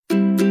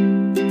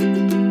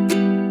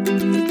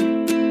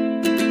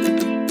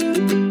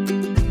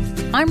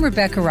I'm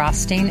Rebecca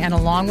Rothstein, and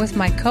along with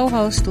my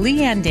co-host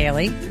Leanne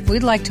Daly,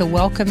 we'd like to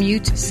welcome you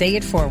to Say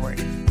It Forward.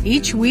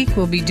 Each week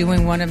we'll be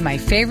doing one of my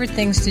favorite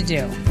things to do,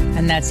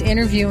 and that's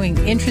interviewing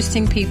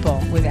interesting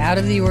people with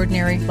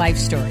out-of-the-ordinary life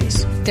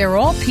stories. They're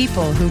all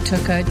people who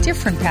took a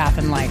different path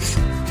in life.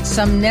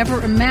 Some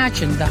never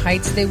imagined the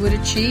heights they would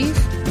achieve,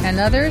 and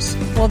others,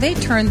 well, they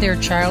turned their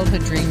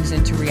childhood dreams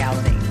into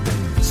reality.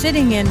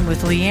 Sitting in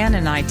with Leanne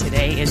and I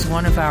today is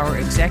one of our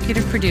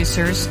executive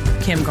producers,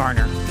 Kim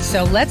Garner.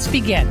 So let's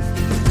begin.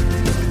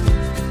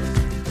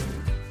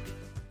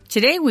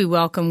 Today we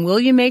welcome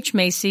William H.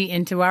 Macy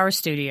into our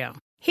studio.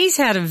 He's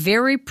had a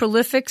very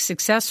prolific,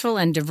 successful,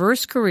 and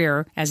diverse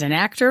career as an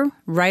actor,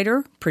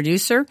 writer,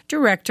 producer,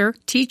 director,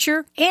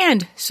 teacher,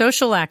 and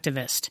social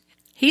activist.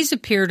 He's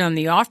appeared on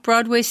the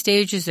off-Broadway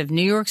stages of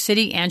New York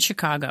City and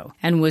Chicago,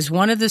 and was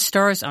one of the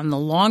stars on the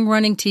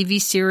long-running TV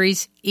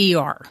series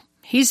ER.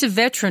 He's a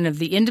veteran of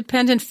the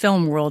independent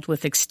film world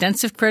with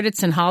extensive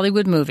credits in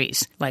Hollywood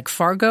movies like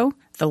Fargo,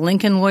 The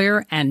Lincoln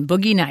Lawyer, and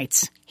Boogie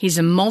Nights. He's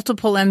a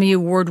multiple Emmy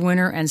Award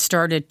winner and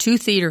started 2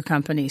 theater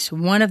companies,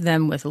 one of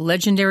them with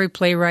legendary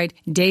playwright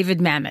David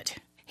Mamet.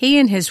 He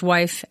and his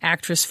wife,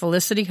 actress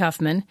Felicity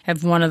Huffman,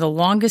 have one of the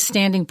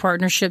longest-standing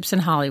partnerships in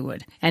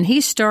Hollywood, and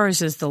he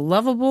stars as the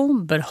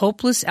lovable but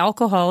hopeless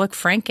alcoholic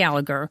Frank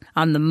Gallagher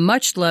on the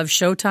much-loved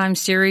Showtime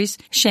series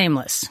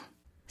Shameless.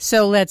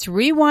 So let's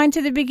rewind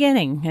to the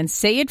beginning and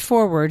say it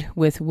forward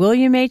with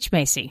William H.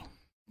 Macy.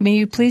 May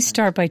you please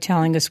start by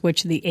telling us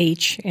which the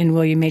H in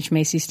William H.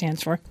 Macy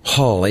stands for?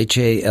 Hall,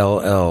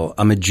 H-A-L-L.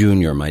 I'm a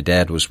junior. My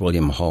dad was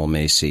William Hall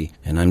Macy,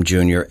 and I'm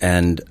junior.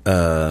 And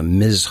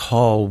Ms.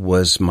 Hall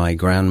was my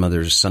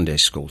grandmother's Sunday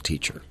school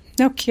teacher.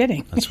 No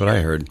kidding. That's what I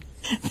heard.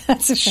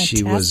 That's a fantastic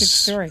She was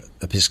story.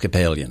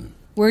 Episcopalian.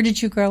 Where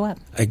did you grow up?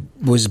 I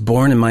was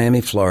born in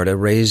Miami, Florida,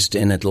 raised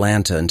in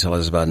Atlanta until I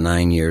was about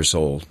 9 years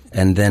old,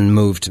 and then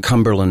moved to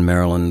Cumberland,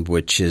 Maryland,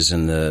 which is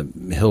in the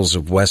hills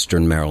of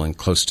western Maryland,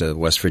 close to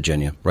West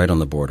Virginia, right on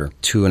the border,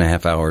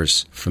 2.5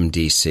 hours from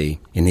D.C.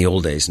 In the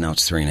old days, now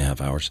it's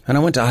 3.5 hours. And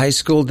I went to high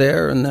school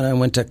there, and then I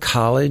went to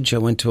college. I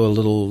went to a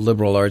little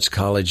liberal arts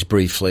college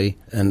briefly,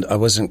 and I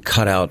wasn't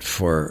cut out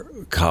for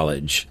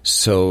college.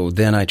 So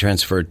then I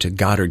transferred to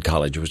Goddard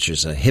College, which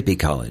is a hippie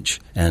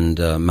college, and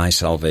my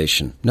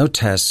salvation. No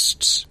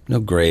tests, no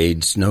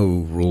grades, no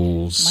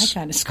rules. My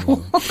kind of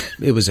school.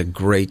 It was a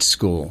great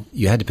school.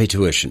 You had to pay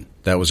tuition.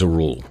 That was a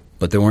rule.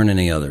 But there weren't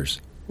any others.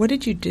 What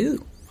did you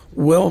do?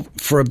 Well,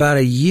 for about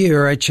a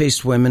year, I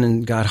chased women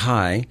and got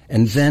high.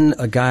 And then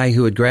a guy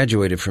who had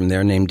graduated from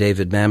there named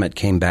David Mamet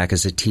came back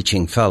as a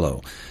teaching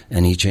fellow.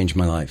 And he changed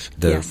my life.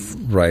 The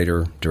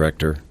writer,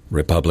 director,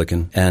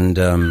 Republican. And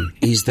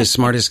he's the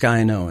smartest guy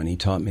I know, and he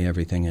taught me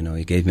everything I know.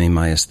 He gave me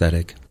my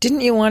aesthetic.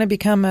 Didn't you want to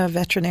become a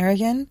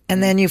veterinarian?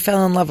 And then you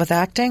fell in love with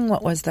acting?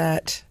 What was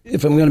that?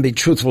 If I'm going to be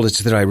truthful, it's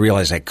that I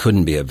realized I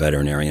couldn't be a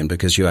veterinarian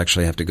because you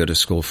actually have to go to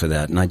school for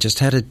that. And I just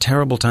had a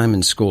terrible time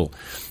in school.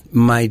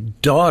 My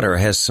daughter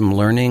has some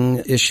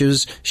learning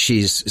issues.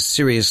 She's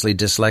seriously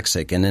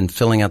dyslexic. And in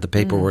filling out the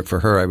paperwork for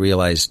her, I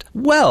realized,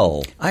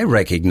 well, I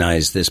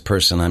recognize this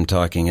person I'm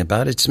talking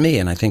about. It's me.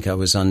 And I think I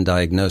was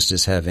undiagnosed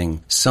as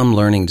having some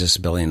learning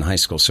disability in high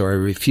school. So I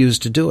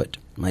refused to do it.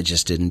 I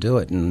just didn't do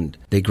it. And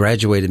they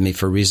graduated me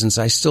for reasons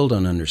I still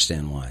don't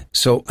understand why.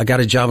 So I got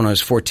a job when I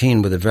was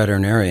 14 with a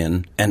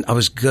veterinarian, and I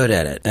was good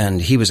at it.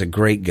 And he was a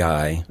great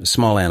guy, a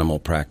small animal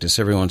practice.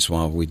 Every once in a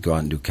while, we'd go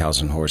out and do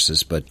cows and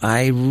horses. But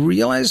I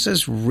realized I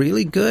was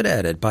really good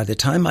at it. By the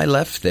time I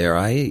left there,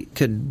 I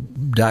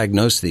could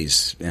diagnose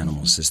these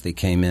animals as they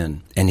came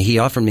in. And he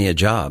offered me a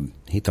job.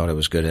 He thought I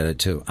was good at it,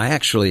 too. I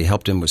actually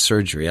helped him with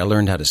surgery. I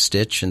learned how to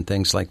stitch and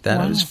things like that.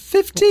 Wow. I was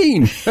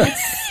 15.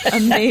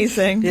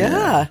 Amazing.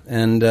 Yeah.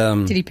 And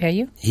did he pay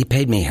you? He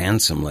paid me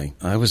handsomely.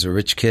 I was a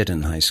rich kid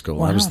in high school.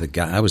 Wow. I was the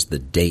guy. I was the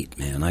date,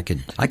 man. I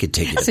could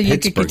take you to so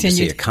Pittsburgh to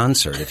see a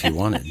concert if you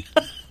wanted.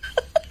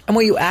 And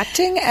were you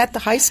acting at the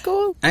high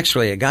school?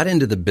 Actually, I got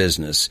into the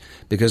business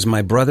because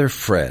my brother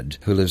Fred,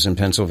 who lives in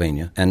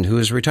Pennsylvania and who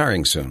is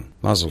retiring soon,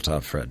 Mazel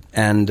Tov, Fred,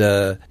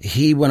 and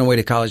he went away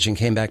to college and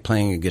came back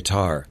playing a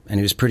guitar, and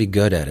he was pretty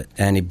good at it.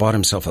 And he bought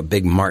himself a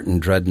big Martin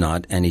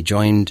Dreadnought, and he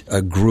joined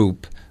a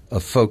group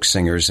of folk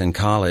singers in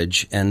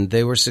college, and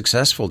they were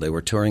successful. They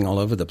were touring all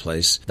over the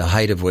place, the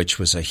height of which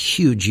was a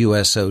huge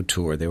USO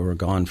tour. They were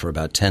gone for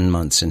about 10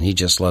 months, and he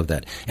just loved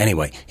that.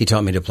 Anyway, he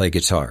taught me to play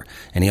guitar,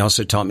 and he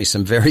also taught me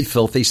some very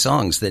filthy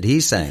songs that he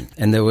sang.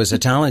 And there was a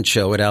talent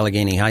show at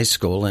Allegheny High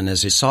School, and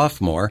as a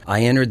sophomore,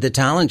 I entered the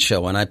talent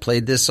show, and I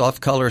played this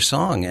off-color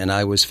song, and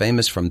I was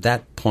famous from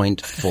that point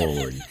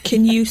forward.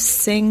 Can you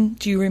sing?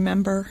 Do you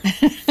remember?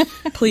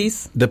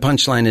 Please. The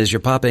punchline is,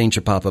 your papa ain't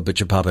your papa, but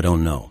your papa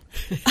don't know.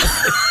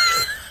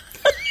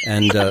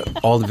 and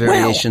all the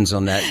variations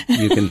on that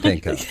you can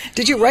think of.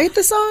 Did you write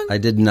the song? I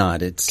did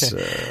not.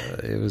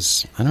 It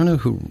was, I don't know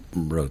who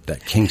wrote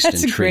that, Kingston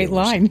That's a Trio. great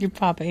line. Your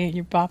papa ain't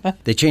your papa.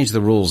 They changed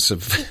the rules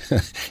of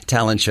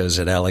talent shows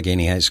at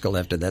Allegheny High School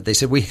after that. They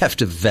said, we have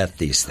to vet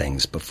these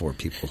things before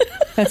people.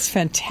 That's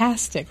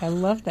fantastic. I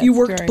love that You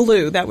worked story.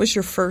 Blue. That was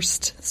your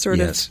first sort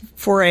Yes. of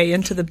foray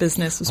into the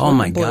business. Was Oh, working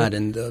my Blue. God.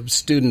 And the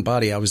student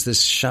body, I was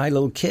this shy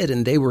little kid,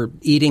 and they were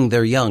eating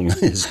their young,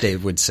 as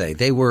Dave would say.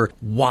 They were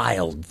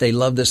wild. They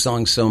loved the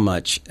song so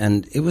much.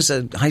 And it was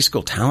a high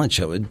school talent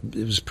show. It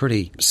was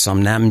pretty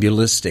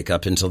somnambulistic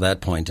up until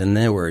that point, and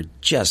they were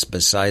just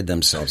beside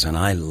themselves, and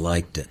I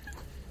liked it.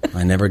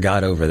 I never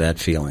got over that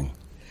feeling.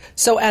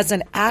 So as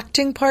an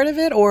acting part of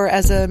it or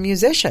as a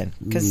musician?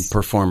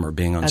 Performer,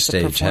 being on As a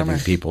stage, having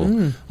performer.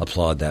 people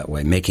applaud that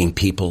way, making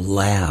people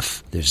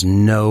laugh. There's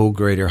no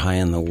greater high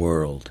in the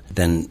world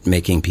than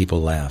making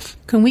people laugh.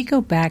 Can we go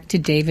back to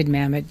David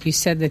Mamet? You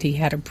said that he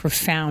had a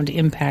profound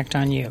impact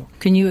on you.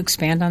 Can you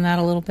expand on that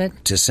a little bit?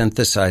 To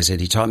synthesize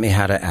it, he taught me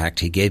how to act.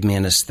 He gave me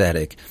an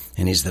aesthetic,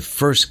 and he's the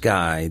first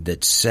guy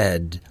that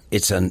said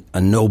it's a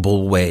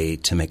noble way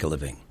to make a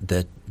living.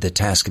 That the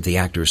task of the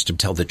actor is to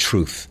tell the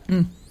truth.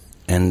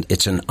 And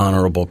it's an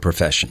honorable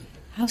profession.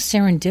 How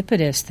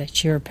serendipitous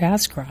that your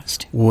paths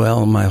crossed.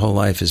 Well, my whole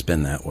life has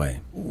been that way.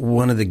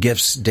 One of the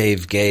gifts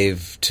Dave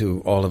gave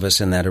to all of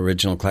us in that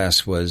original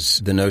class was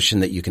the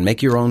notion that you can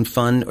make your own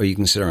fun or you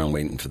can sit around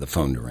waiting for the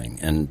phone to ring.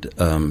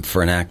 And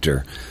for an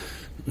actor,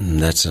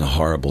 that's a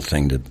horrible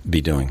thing to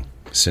be doing,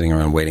 sitting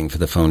around waiting for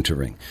the phone to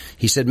ring.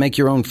 He said, make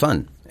your own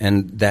fun.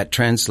 And that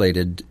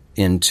translated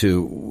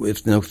into,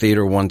 if no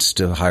theater wants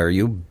to hire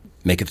you,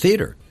 make a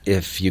theater.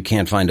 If you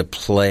can't find a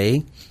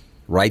play,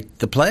 write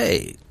the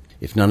play.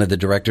 If none of the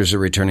directors are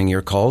returning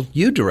your call,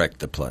 you direct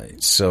the play.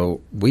 So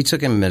we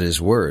took him at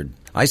his word.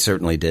 I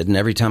certainly did. And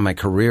every time my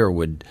career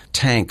would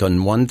tank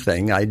on one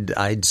thing,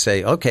 I'd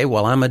say, okay,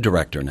 well, I'm a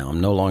director now.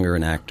 I'm no longer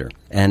an actor.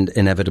 And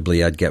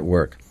inevitably, I'd get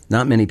work.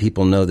 Not many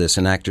people know this,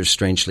 and actors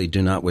strangely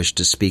do not wish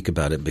to speak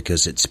about it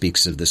because it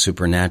speaks of the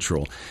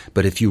supernatural.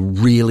 But if you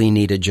really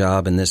need a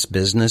job in this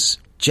business,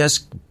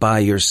 just buy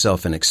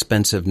yourself an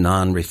expensive,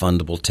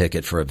 non-refundable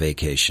ticket for a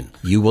vacation.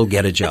 You will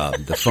get a job.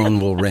 The phone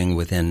will ring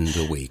within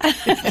the week.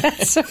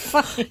 That's so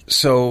funny.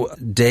 So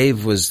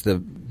Dave was the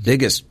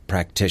biggest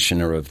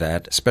practitioner of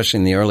that, especially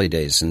in the early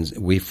days, and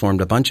we formed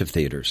a bunch of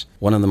theaters.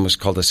 One of them was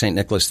called the St.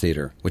 Nicholas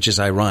Theater, which is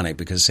ironic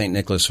because St.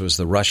 Nicholas was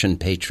the Russian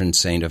patron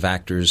saint of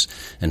actors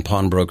and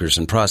pawnbrokers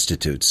and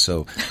prostitutes.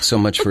 So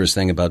much for his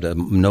thing about a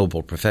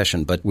noble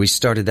profession. But we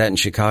started that in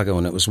Chicago,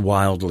 and it was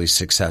wildly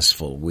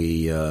successful.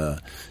 We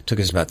took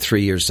us about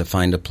 3 years to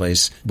find a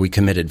place. We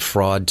committed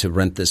fraud to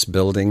rent this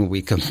building.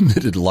 We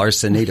committed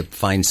larceny to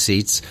find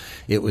seats.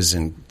 It was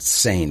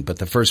insane. But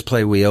the first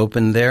play we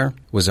opened there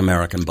was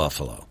American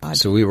Buffalo.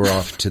 So we were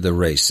off to the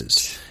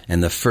races.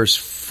 And the first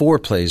 4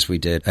 plays we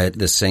did at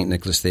the St.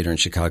 Nicholas Theater in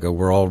Chicago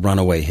were all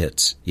runaway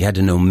hits. You had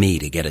to know me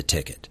to get a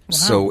ticket. Wow.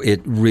 So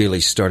it really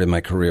started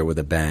my career with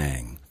a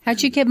bang.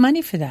 How'd you get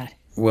money for that?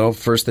 Well,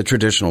 first the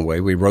traditional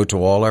way. We wrote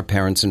to all our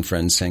parents and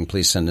friends saying,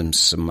 please send them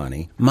some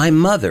money. My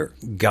mother,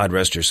 God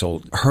rest her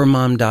soul, her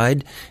mom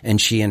died, and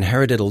she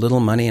inherited a little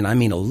money, and I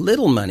mean a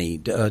little money,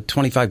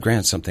 25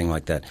 grand, something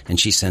like that, and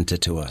she sent it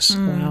to us.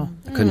 Wow.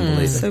 I couldn't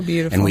believe it. So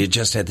beautiful. And we had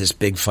just had this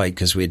big fight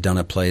because we had done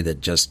a play that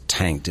just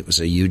tanked. It was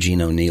a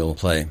Eugene O'Neill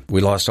play.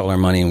 We lost all our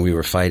money, and we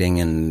were fighting,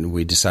 and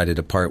we decided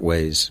to part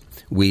ways.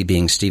 We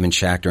being Stephen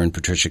Schachter and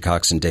Patricia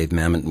Cox and Dave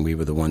Mamet, and we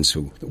were the ones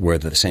who were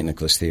the St.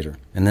 Nicholas Theater.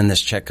 And then this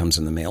check comes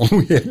in the mail.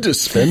 We had to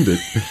spend it.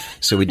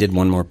 So we did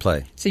one more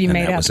play. So you and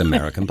made that up. was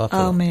American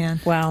Buffalo. Oh, man.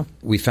 Wow.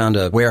 We found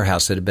a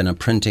warehouse that had been a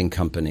printing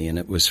company, and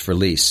it was for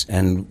lease.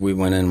 And we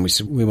went in and we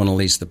said, we want to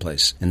lease the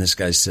place. And this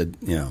guy said,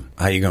 how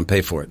are you going to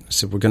pay for it? I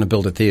said, we're going to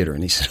build a theater.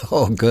 And he said,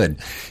 oh, good.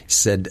 He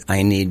said,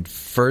 I need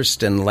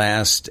first and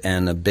last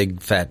and a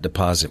big fat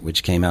deposit,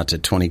 which came out to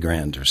 20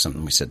 grand or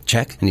something. We said,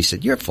 check? And he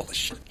said, you're full of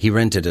shit. He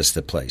rented us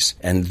the place.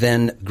 And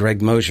then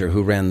Greg Mosier,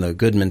 who ran the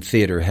Goodman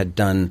Theater, had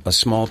done a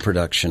small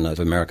production of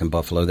American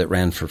Buffalo that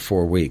ran for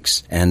 4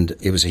 weeks. And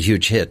it was a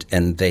huge hit,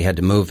 and they had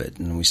to move it.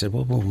 And we said,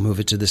 well, we'll move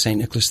it to the St.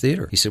 Nicholas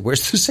Theater. He said,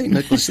 where's the St.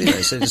 Nicholas Theater?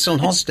 I said, it's on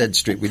Halstead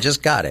Street. We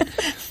just got it.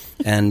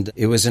 And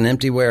it was an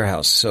empty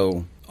warehouse.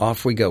 So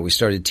off we go. We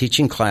started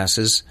teaching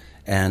classes.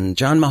 And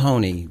John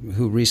Mahoney,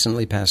 who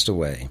recently passed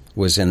away,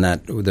 was in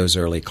those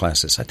early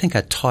classes. I think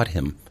I taught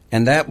him.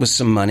 And that was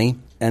some money.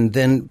 And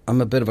then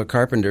I'm a bit of a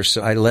carpenter,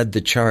 so I led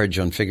the charge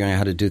on figuring out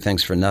how to do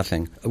things for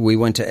nothing. We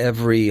went to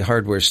every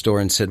hardware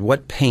store and said,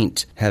 what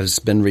paint has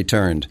been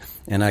returned?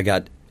 And I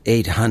got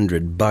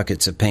 800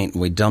 buckets of paint,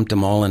 and we dumped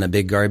them all in a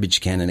big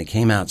garbage can, and it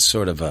came out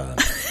sort of a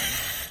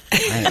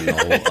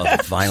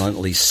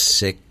violently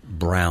sick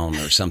brown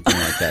or something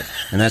like that.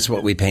 And that's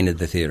what we painted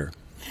the theater.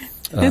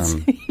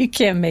 You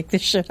can't make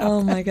this shit up.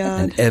 Oh, my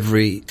God. And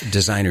every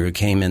designer who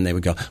came in, they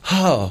would go,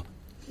 oh,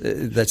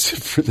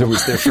 that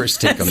was their first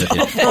take on the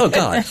theater. Oh,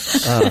 God.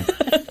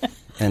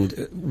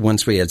 And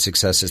once we had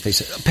successes, they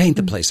said, paint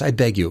the place. I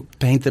beg you,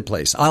 paint the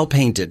place. I'll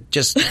paint it.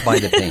 Just buy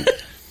the paint.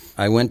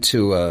 I went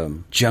to a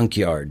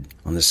junkyard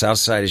on the south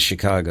side of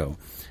Chicago,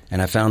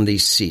 and I found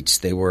these seats.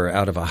 They were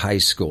out of a high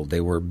school. They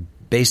were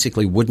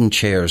basically wooden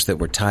chairs that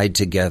were tied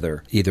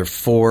together, either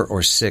 4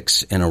 or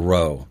 6 in a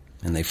row.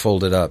 And they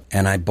folded up.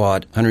 And I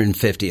bought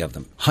 150 of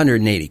them,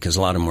 180 because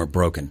a lot of them were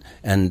broken.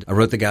 And I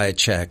wrote the guy a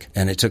check,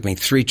 and it took me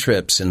 3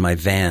 trips in my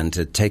van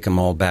to take them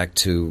all back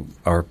to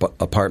our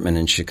apartment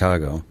in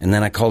Chicago. And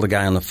then I called a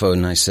guy on the phone,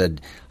 and I said,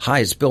 "Hi,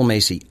 it's Bill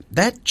Macy.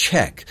 That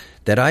check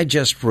that I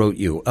just wrote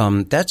you,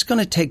 that's going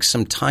to take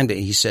some time to..."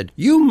 He said,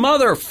 "You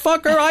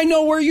motherfucker, I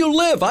know where you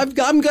live. I'm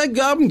going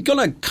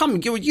to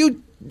come.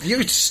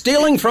 You're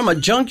stealing from a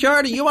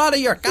junkyard? Are you out of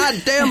your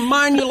goddamn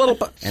mind, you little..."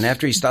 And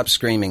after he stopped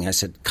screaming, I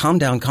said, calm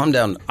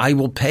down. I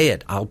will pay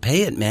it. I'll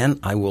pay it, man.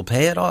 I will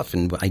pay it off.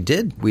 And I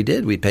did. We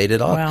did. We paid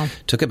it off. Wow.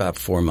 Took about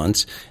 4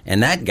 months.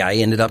 And that guy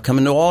ended up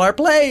coming to all our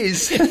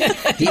plays.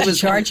 Did you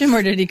charge him,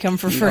 or did he come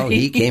for free? No,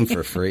 he came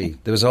for free.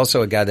 There was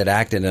also a guy that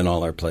acted in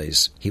all our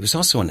plays. He was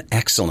also an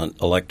excellent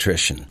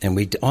electrician. And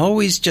we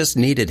always just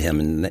needed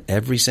him in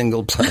every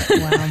single play.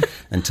 Wow.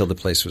 Until the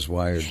place was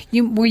wired.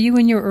 Were you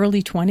in your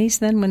early 20s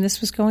then when this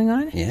was going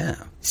on? Yeah.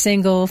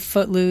 Single,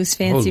 footloose,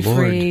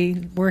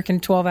 fancy-free, working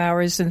 12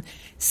 hours and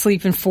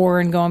sleeping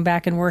 4 and going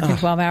back and working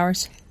 12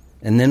 hours?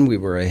 And then we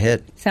were a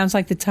hit. Sounds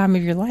like the time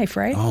of your life,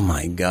 right? Oh,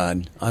 my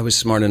God. I was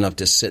smart enough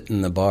to sit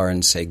in the bar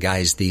and say,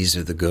 guys, these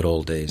are the good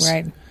old days.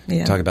 Right.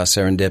 Yeah. Talk about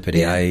serendipity.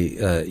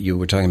 Yeah. You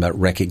were talking about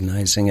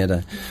recognizing it.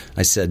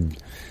 I said,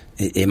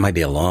 it might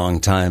be a long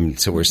time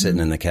until we're sitting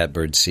in the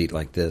catbird seat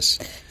like this.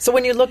 So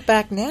when you look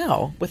back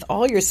now, with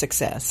all your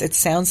success, it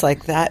sounds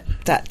like that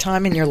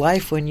time in your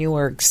life when you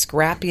were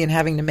scrappy and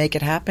having to make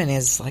it happen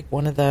is like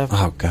one of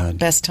the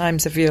best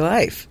times of your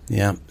life.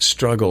 Yeah,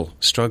 struggle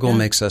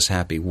makes us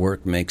happy.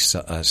 Work makes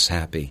us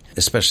happy,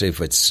 especially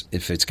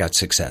if it's got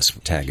success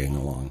tagging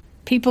along.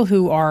 People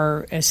who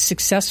are as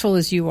successful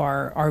as you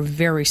are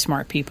very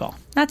smart people.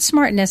 Not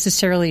smart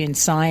necessarily in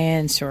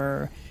science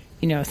or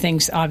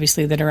things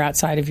obviously that are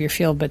outside of your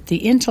field, but the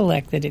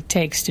intellect that it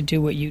takes to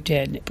do what you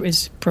did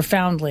is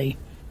profoundly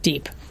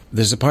deep.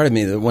 There's a part of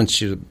me that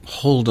wants you to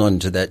hold on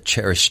to that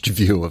cherished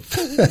view of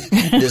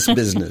this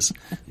business.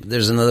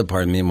 There's another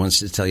part of me that wants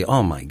to tell you,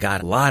 oh my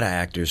God, a lot of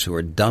actors who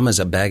are dumb as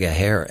a bag of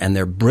hair, and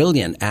they're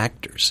brilliant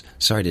actors.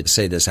 Sorry to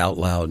say this out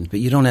loud, but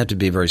you don't have to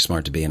be very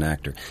smart to be an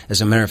actor.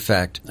 As a matter of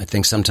fact, I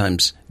think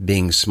sometimes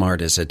being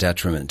smart is a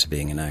detriment to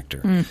being an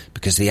actor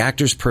because the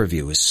actor's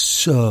purview is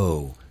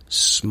so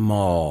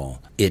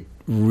small. It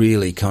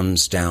really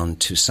comes down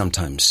to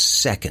sometimes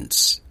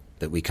seconds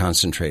that we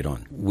concentrate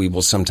on. We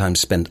will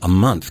sometimes spend a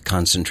month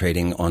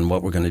concentrating on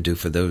what we're going to do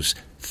for those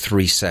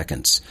 3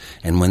 seconds.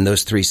 And when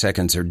those 3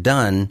 seconds are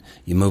done,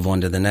 you move on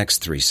to the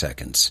next 3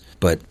 seconds.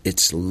 But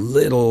it's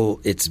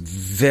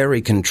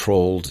very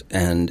controlled,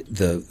 and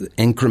the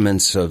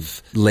increments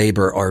of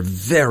labor are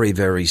very,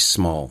 very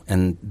small.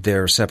 And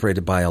they're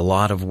separated by a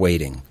lot of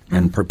waiting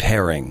and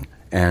preparing.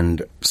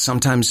 And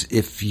sometimes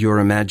if your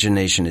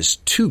imagination is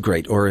too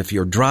great, or if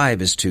your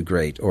drive is too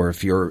great, or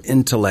if your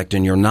intellect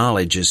and your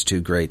knowledge is too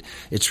great,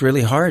 it's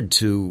really hard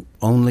to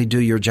only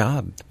do your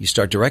job. You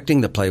start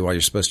directing the play while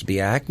you're supposed to be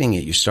acting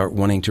it. You start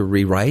wanting to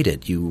rewrite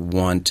it. You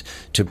want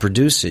to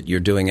produce it. You're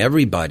doing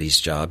everybody's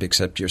job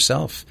except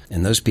yourself.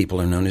 And those people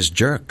are known as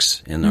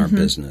jerks in our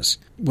business.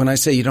 When I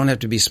say you don't have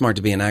to be smart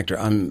to be an actor,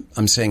 I'm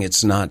saying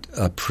it's not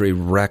a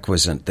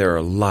prerequisite. There are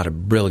a lot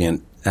of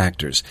brilliant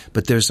actors,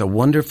 but there's a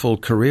wonderful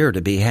career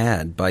to be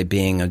had by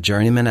being a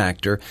journeyman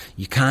actor.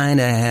 You kind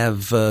of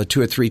have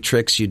 2 or 3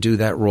 tricks. You do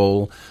that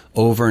role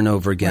over and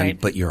over again,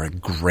 but you're a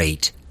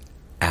great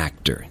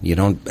actor. You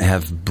don't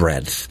have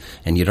breadth,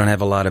 and you don't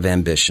have a lot of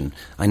ambition.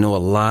 I know a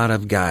lot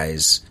of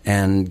guys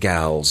and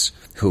gals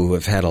who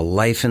have had a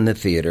life in the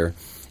theater,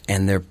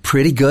 and they're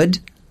pretty good.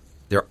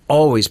 They're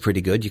always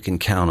pretty good. You can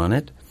count on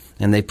it.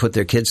 And they put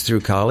their kids through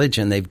college,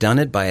 and they've done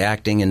it by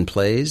acting in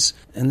plays,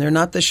 and they're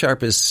not the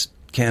sharpest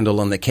candle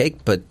on the cake,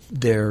 but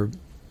they're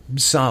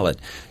solid.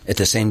 At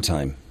the same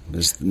time,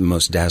 there's the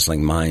most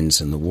dazzling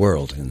minds in the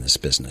world in this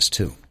business,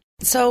 too.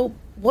 So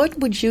what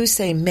would you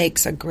say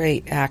makes a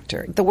great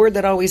actor? The word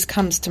that always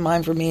comes to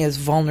mind for me is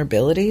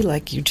vulnerability,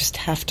 like you just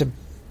have to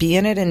be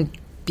in it and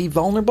be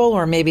vulnerable,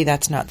 or maybe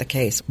that's not the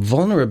case.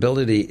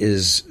 Vulnerability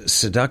is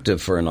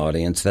seductive for an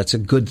audience. That's a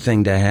good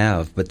thing to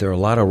have, but there are a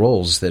lot of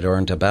roles that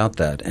aren't about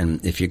that.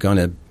 And if you're going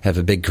to have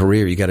a big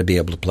career, you got to be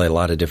able to play a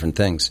lot of different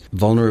things.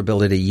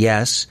 Vulnerability,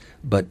 yes,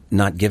 but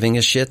not giving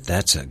a shit,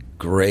 that's a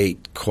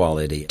great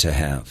quality to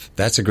have.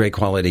 That's a great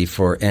quality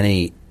for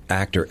any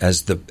actor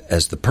as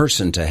the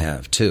person to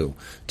have, too.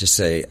 To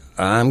say,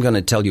 I'm going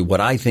to tell you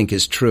what I think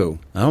is true.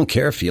 I don't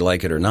care if you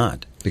like it or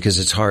not. Because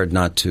it's hard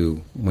not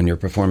to, when you're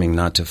performing,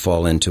 not to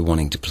fall into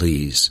wanting to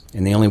please.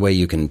 And the only way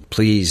you can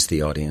please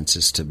the audience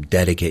is to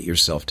dedicate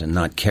yourself to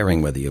not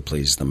caring whether you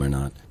please them or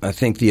not. I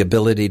think the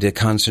ability to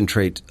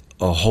concentrate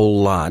a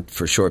whole lot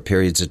for short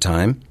periods of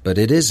time, but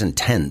it is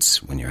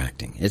intense when you're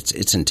acting.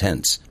 It's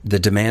intense. The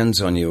demands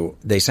on you,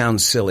 they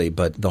sound silly,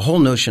 but the whole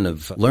notion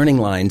of learning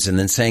lines and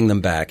then saying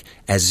them back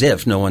as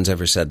if no one's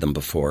ever said them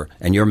before,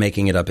 and you're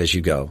making it up as you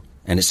go.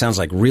 and it sounds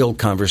like real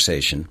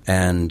conversation,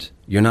 and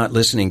you're not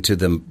listening to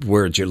the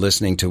words, you're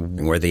listening to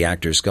where the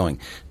actor's going.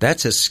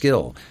 That's a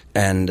skill,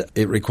 and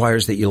it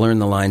requires that you learn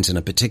the lines in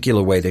a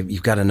particular way. That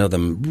you've got to know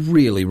them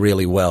really,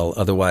 really well.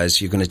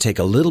 Otherwise, you're going to take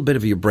a little bit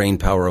of your brain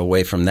power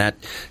away from that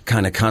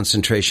kind of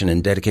concentration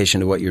and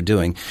dedication to what you're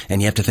doing,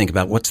 and you have to think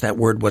about what's that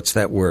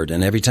word,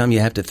 and every time you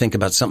have to think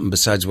about something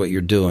besides what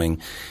you're doing,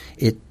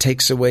 it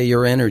takes away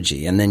your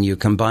energy, and then you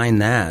combine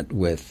that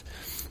with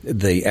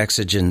the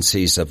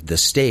exigencies of the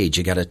stage.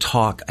 You got to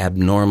talk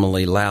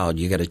abnormally loud.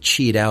 You got to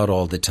cheat out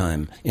all the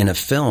time. In a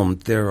film,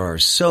 there are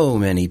so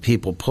many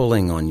people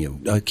pulling on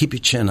you. Keep your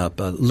chin up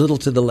a little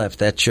to the left.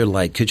 That's your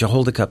light. Could you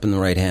hold the cup in the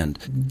right hand?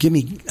 Give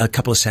me a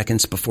couple of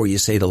seconds before you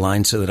say the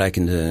line so that I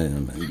can,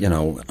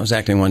 I was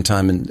acting one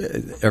time and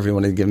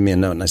everyone had given me a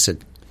note and I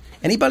said,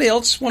 anybody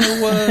else want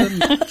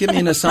to give me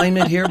an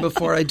assignment here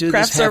before I do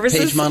Craft this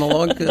half-page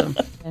monologue?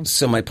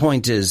 So my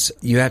point is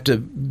you have to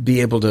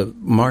be able to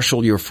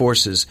marshal your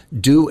forces,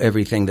 do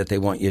everything that they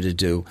want you to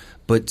do,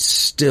 but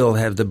still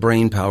have the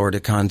brain power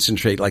to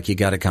concentrate like you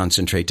got to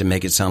concentrate to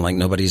make it sound like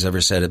nobody's ever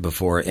said it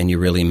before and you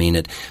really mean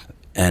it.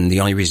 And the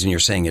only reason you're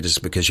saying it is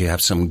because you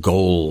have some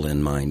goal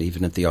in mind,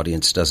 even if the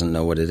audience doesn't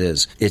know what it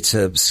is. It's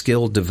a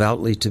skill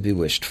devoutly to be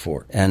wished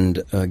for.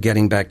 And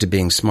getting back to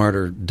being smart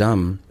or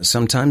dumb,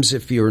 sometimes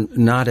if you're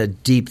not a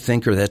deep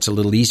thinker, that's a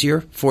little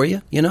easier for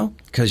you,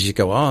 because you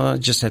go, I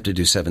just have to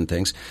do 7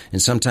 things.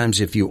 And sometimes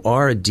if you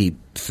are a deep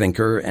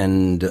thinker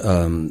and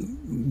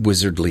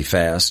wizardly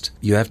fast,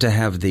 you have to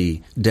have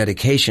the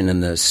dedication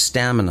and the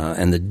stamina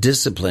and the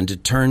discipline to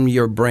turn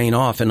your brain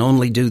off and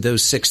only do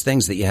those 6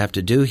 things that you have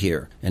to do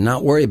here and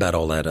not worry about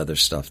all that other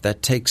stuff.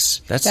 That's beyond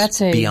some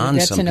people.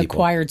 That's an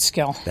acquired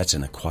skill. That's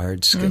an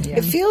acquired skill.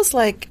 It feels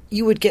like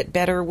you would get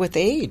better with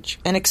age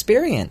and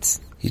experience.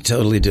 You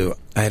totally do.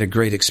 I had a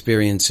great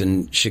experience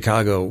in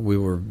Chicago. We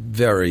were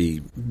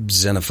very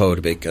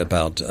xenophobic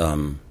about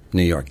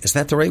New York. Is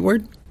that the right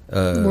word?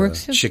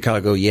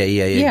 Chicago,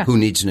 yeah. Who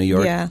needs New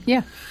York?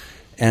 Yeah.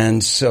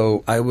 And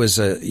so I was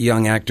a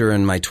young actor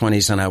in my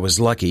 20s, and I was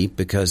lucky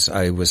because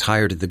I was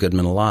hired at the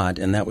Goodman a lot,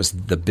 and that was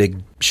the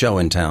big show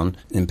in town,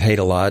 and paid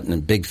a lot, and a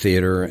big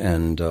theater,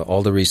 and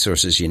all the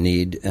resources you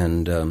need.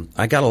 And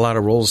I got a lot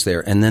of roles there,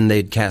 and then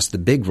they'd cast the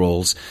big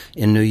roles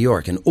in New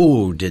York, and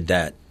did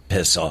that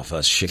piss off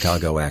us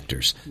Chicago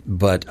actors.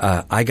 But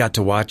I got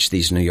to watch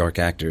these New York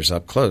actors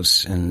up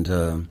close,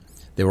 and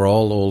they were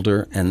all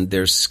older, and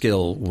their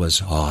skill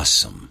was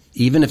awesome.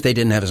 Even if they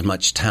didn't have as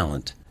much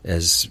talent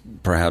as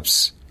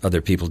perhaps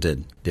other people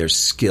did, their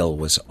skill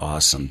was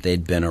awesome.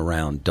 They'd been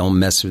around. Don't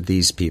mess with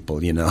these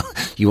people,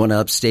 You want to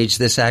upstage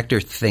this actor?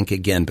 Think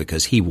again,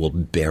 because he will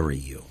bury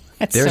you.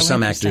 There are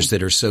some actors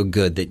that are so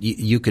good that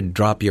you could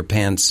drop your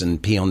pants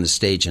and pee on the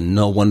stage and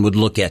no one would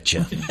look at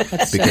you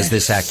because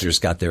this actor's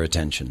got their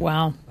attention.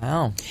 Wow.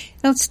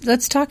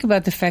 Let's talk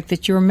about the fact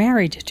that you're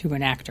married to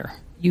an actor.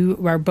 You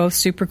are both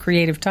super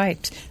creative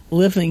types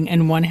living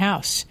in one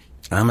house.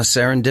 I'm a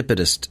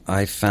serendipitist.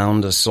 I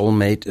found a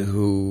soulmate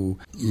who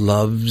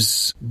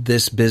loves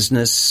this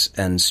business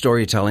and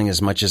storytelling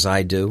as much as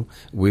I do.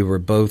 We were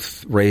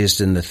both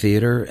raised in the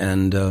theater,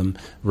 and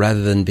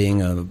rather than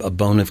being a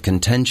bone of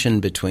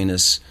contention between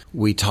us,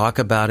 we talk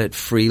about it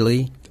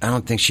freely. I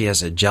don't think she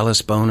has a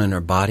jealous bone in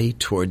her body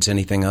towards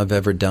anything I've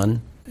ever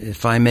done.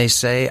 If I may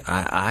say,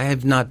 I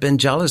have not been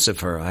jealous of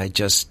her.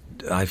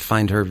 I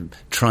find her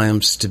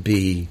triumphs to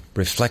be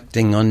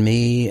reflecting on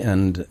me,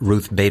 and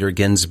Ruth Bader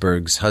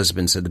Ginsburg's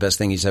husband said the best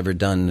thing he's ever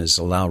done is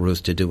allow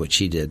Ruth to do what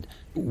she did.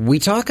 We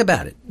talk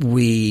about it.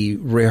 We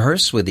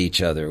rehearse with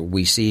each other.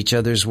 We see each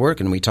other's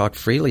work, and we talk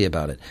freely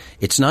about it.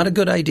 It's not a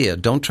good idea.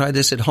 Don't try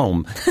this at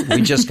home.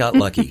 We just got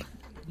lucky.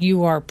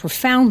 You are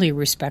profoundly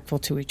respectful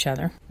to each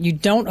other. You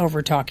don't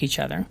overtalk each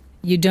other.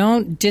 You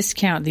don't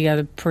discount the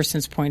other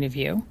person's point of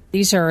view.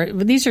 These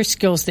are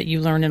skills that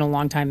you learn in a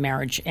long-time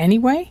marriage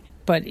anyway,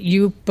 but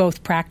you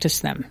both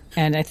practice them.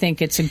 And I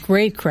think it's a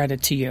great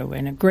credit to you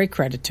and a great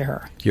credit to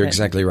her. You're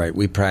exactly right.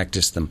 We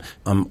practice them.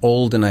 I'm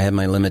old and I have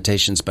my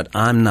limitations, but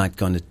I'm not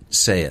going to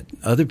say it.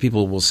 Other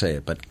people will say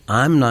it, but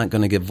I'm not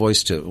going to give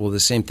voice to it. Well, the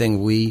same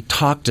thing, we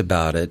talked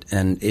about it,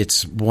 and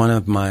it's one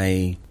of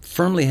my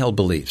firmly held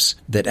beliefs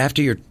that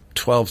after you're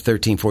 12,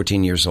 13,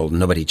 14 years old,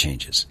 nobody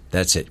changes.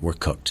 That's it. We're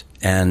cooked.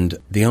 And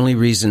the only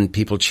reason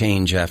people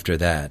change after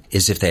that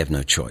is if they have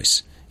no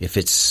choice. If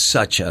it's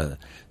such a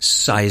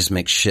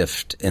seismic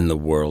shift in the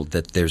world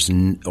that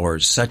or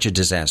such a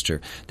disaster,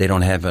 they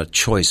don't have a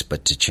choice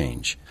but to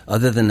change.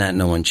 Other than that,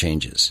 no one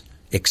changes,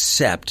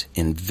 except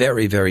in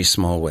very, very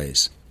small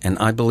ways. And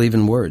I believe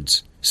in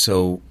words.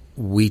 So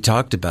we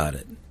talked about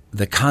it.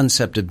 The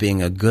concept of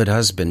being a good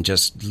husband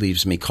just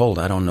leaves me cold.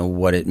 I don't know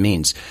what it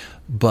means.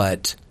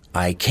 But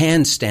I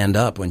can stand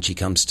up when she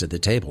comes to the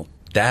table.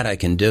 That I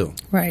can do.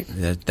 Right.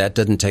 That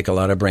doesn't take a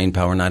lot of brain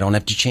power, and I don't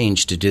have to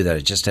change to do that. I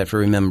just have to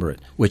remember it,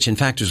 which in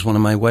fact was one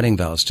of my wedding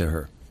vows to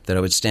her, that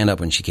I would stand up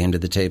when she came to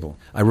the table.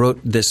 I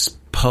wrote this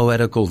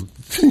poetical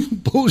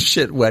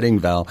bullshit wedding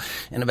vow.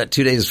 And about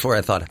 2 days before,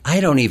 I thought,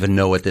 I don't even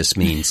know what this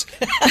means.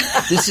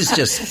 This is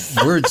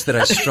just words that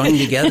I strung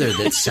together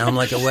that sound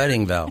like a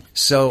wedding vow.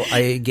 So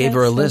I gave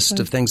her a list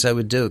of things I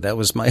would do. That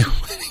was my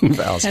wedding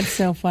vows. That's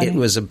so funny. It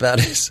was about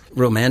as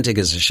romantic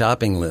as a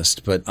shopping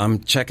list, but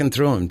I'm checking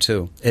through them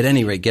too. At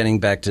any rate, getting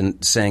back to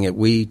saying it,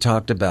 we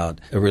talked about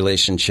a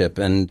relationship,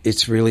 and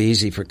it's really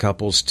easy for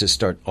couples to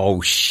start, oh,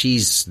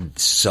 she's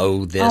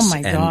so this. Oh,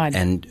 my God.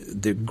 And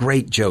the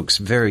great jokes,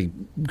 very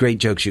great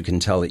jokes you can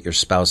tell at your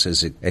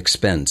spouse's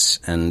expense,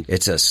 and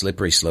it's a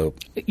slippery slope.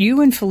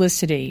 You and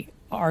Felicity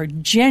are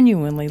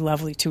genuinely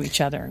lovely to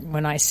each other.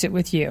 When I sit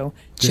with you,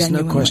 there's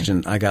no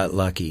question I got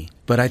lucky.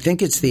 But I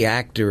think it's the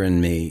actor in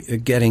me.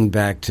 Getting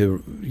back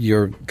to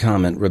your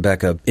comment,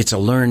 Rebecca, it's a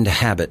learned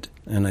habit,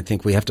 and I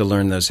think we have to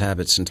learn those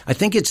habits. And I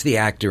think it's the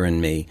actor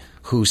in me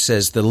who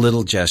says the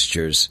little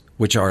gestures,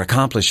 which are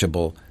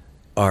accomplishable,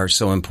 are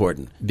so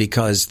important,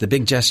 because the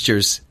big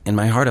gestures, in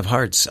my heart of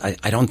hearts,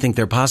 I don't think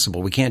they're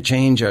possible. We can't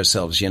change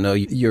ourselves. You know,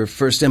 your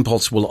first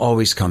impulse will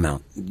always come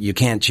out. You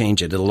can't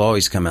change it. It'll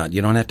always come out.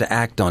 You don't have to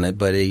act on it,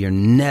 but you're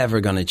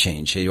never going to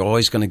change. You're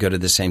always going to go to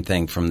the same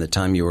thing from the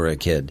time you were a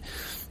kid,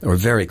 or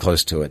very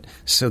close to it.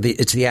 So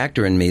it's the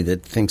actor in me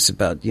that thinks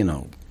about, you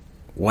know,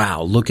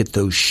 wow, look at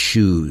those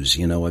shoes.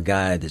 You know, a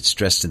guy that's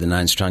dressed to the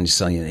nines trying to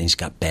sell you, and he's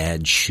got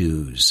bad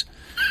shoes.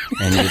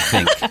 And you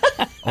think,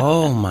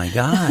 oh, my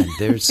God,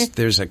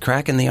 there's a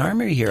crack in the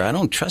armor here. I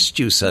don't trust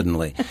you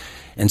suddenly.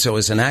 And so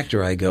as an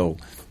actor, I go,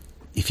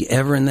 if you're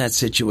ever in that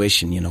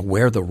situation, you know,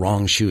 wear the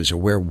wrong shoes or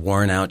wear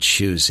worn-out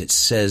shoes. It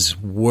says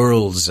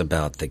worlds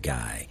about the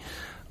guy.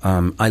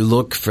 I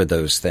look for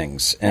those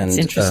things. That's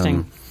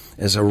interesting.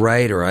 As a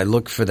writer, I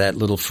look for that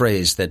little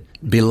phrase that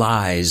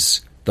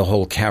belies the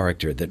whole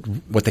character, that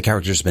what the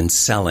character's been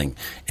selling,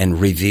 and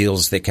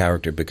reveals the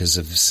character because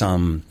of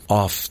some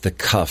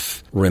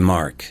off-the-cuff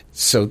remark.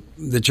 So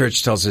the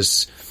church tells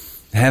us,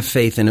 have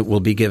faith and it will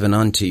be given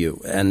unto you.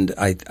 And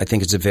I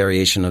think it's a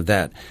variation of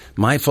that.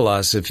 My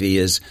philosophy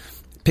is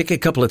pick a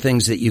couple of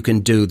things that you can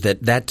do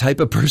that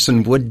type of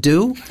person would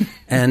do,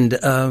 and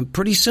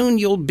pretty soon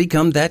you'll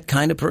become that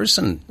kind of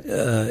person.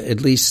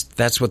 At least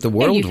that's what the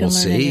world will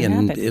see,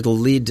 and it'll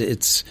lead to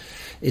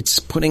it's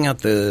putting out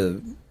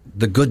the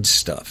good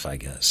stuff, I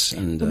guess.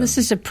 And well, this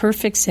is a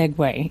perfect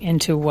segue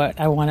into what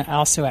I want to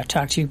also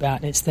talk to you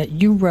about, is that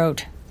you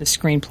wrote the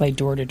screenplay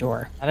Door to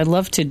Door. I'd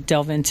love to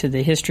delve into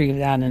the history of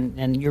that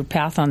and your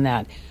path on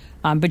that.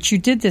 But you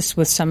did this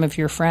with some of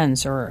your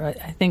friends, or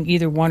I think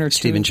either one or two.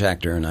 Stephen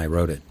Schachter and I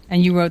wrote it.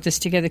 And you wrote this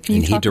together. Can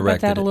you talk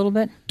about that a little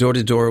bit? Door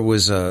to Door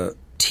was a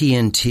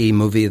TNT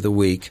movie of the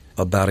week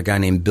about a guy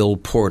named Bill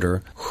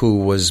Porter,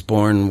 who was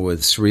born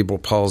with cerebral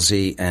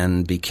palsy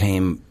and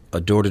became a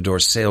door-to-door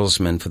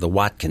salesman for the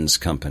Watkins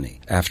Company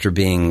after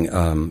being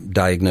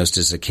diagnosed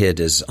as a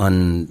kid as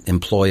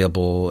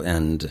unemployable,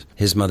 and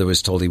his mother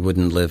was told he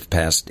wouldn't live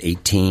past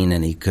 18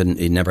 and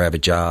he'd never have a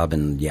job,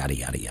 and yada,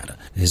 yada, yada.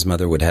 His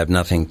mother would have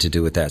nothing to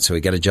do with that. So he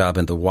got a job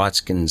in the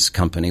Watkins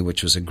Company,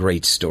 which was a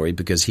great story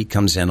because he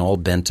comes in all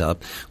bent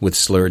up with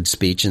slurred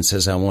speech and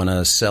says, I want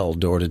to sell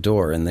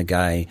door-to-door. And the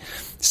guy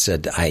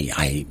said,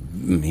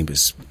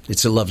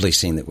 it's a lovely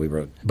scene that we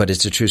wrote, but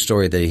it's a true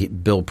story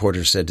that Bill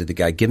Porter said to the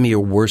guy, give me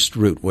your worst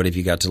route. What have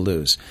you got to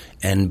lose?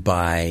 And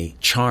by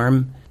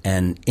charm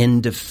and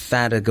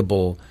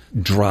indefatigable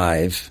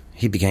drive,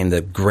 he became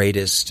the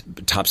greatest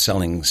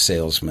top-selling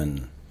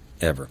salesman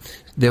ever.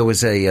 There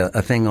was a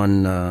thing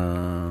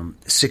on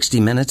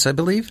 60 Minutes, I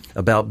believe,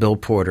 about Bill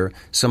Porter.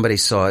 Somebody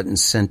saw it and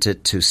sent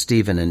it to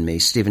Stephen and me.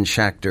 Stephen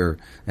Schachter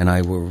and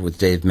I were with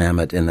Dave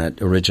Mamet in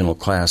that original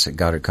class at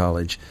Goddard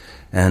College.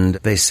 And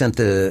they sent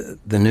the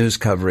news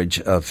coverage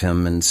of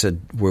him and said,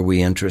 were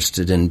we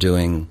interested in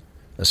doing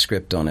a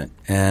script on it?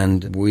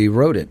 And we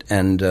wrote it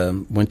and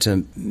went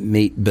to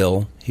meet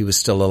Bill. He was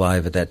still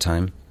alive at that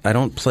time. I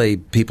don't play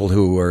people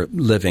who were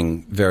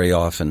living very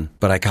often,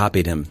 but I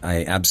copied him.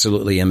 I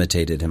absolutely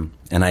imitated him.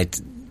 And I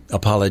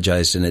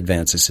apologized in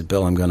advance. I said,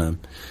 Bill, I'm going to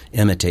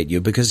imitate you,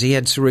 because he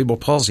had cerebral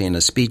palsy and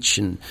a speech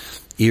and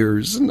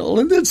ears and all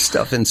of that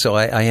stuff. And so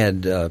I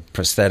had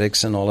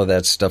prosthetics and all of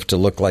that stuff to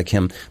look like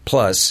him.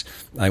 Plus,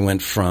 I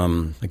went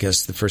from, I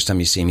guess the first time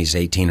you see him, he's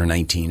 18 or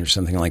 19 or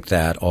something like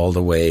that, all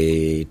the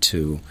way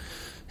to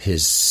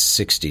his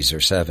 60s or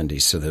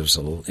 70s. So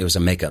it was a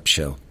makeup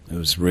show. It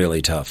was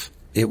really tough.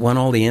 It won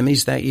all the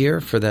Emmys that year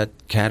for that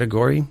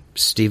category.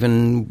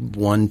 Stephen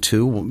won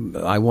 2.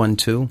 I won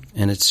 2.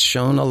 And it's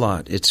shown a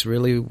lot. It's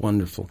really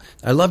wonderful.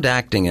 I loved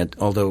acting it,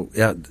 although,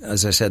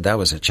 as I said, that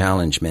was a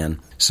challenge, man.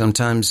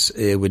 Sometimes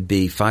it would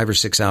be 5 or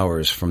 6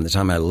 hours from the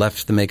time I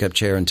left the makeup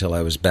chair until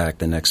I was back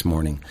the next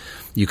morning.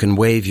 You can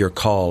waive your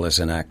call as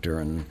an actor.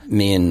 And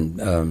me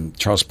and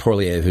Charles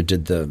Porlier, who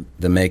did the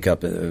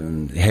makeup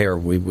and hair,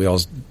 we all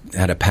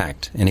had a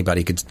pact.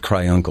 Anybody could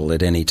cry uncle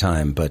at any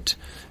time, but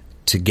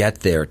to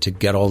get there, to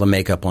get all the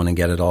makeup on and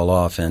get it all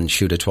off and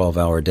shoot a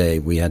 12-hour day.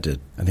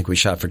 I think we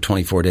shot for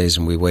 24 days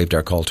and we waived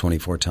our call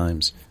 24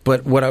 times.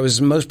 But what I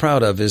was most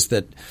proud of is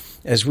that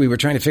as we were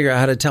trying to figure out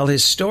how to tell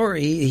his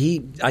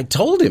story, I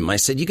told him, I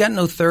said, you got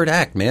no third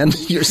act, man.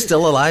 You're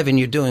still alive and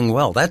you're doing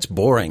well. That's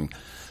boring.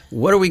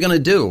 What are we going to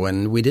do?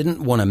 And we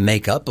didn't want to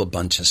make up a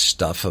bunch of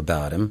stuff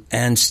about him.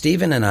 And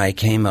Stephen and I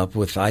came up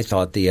with, I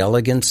thought, the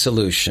elegant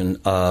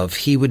solution of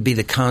he would be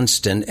the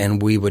constant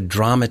and we would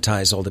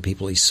dramatize all the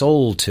people he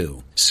sold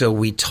to. So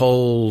we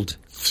told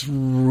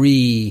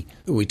three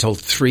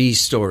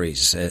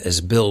stories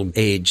as Bill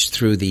aged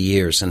through the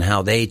years and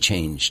how they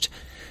changed.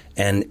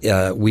 And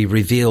we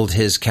revealed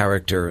his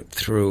character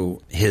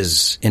through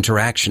his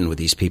interaction with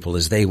these people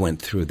as they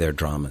went through their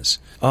dramas.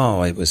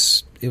 Oh, it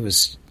was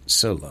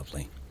so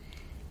lovely.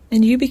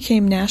 And you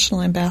became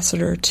national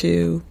ambassador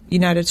to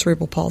United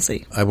Cerebral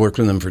Palsy. I worked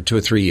with them for 2 or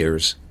 3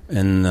 years,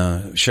 and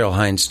Cheryl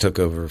Hines took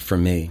over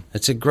from me.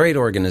 It's a great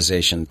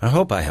organization. I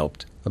hope I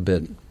helped a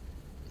bit.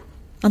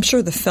 I'm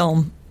sure the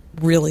film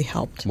really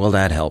helped. Well,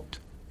 that helped.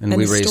 And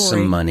we raised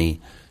some money.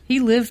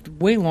 He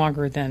lived way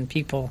longer than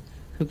people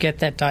who get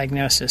that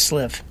diagnosis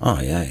live. Oh,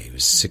 yeah. He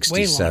was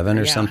 67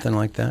 or something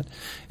like that.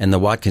 And the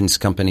Watkins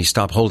Company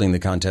stopped holding the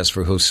contest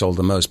for who sold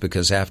the most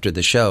because after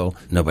the show,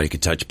 nobody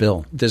could touch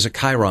Bill. There's a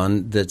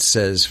chyron that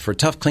says, for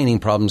tough cleaning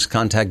problems,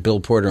 contact Bill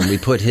Porter. And we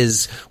put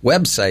his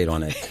website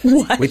on it.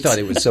 What? We thought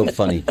it was so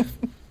funny.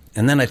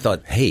 And then I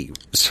thought, hey,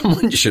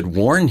 someone should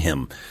warn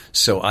him.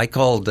 So I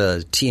called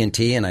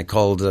TNT and I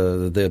called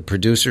the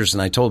producers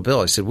and I told Bill,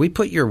 I said, we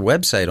put your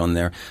website on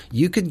there.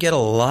 You could get a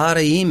lot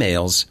of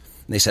emails.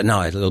 They said,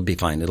 no, it'll be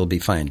fine. It'll be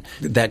fine.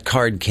 That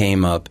card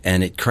came up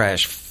and it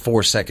crashed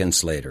 4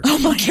 seconds later. Oh,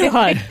 my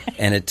God.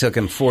 And it took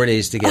him 4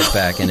 days to get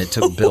back, and it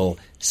took Bill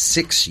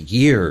 6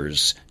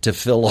 years to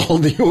fill all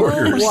the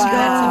orders. Wow.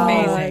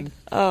 That's amazing.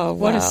 Oh, wow.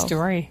 What a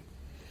story.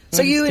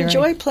 So you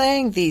enjoy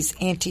playing these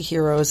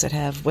anti-heroes that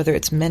have, whether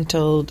it's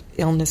mental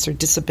illness or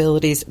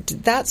disabilities.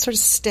 Did that sort of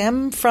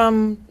stem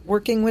from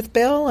working with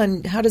Bill?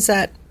 And how does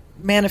that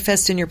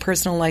manifest in your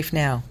personal life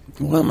now?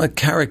 Well, I'm a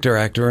character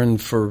actor,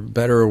 and for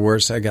better or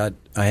worse, I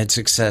had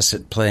success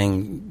at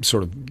playing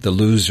sort of the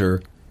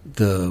loser,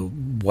 the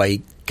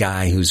white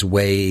guy who's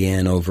way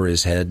in over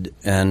his head.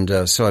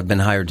 And so I've been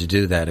hired to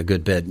do that a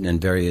good bit in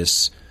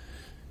various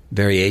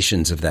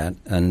variations of that.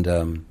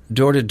 And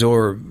Door to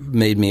Door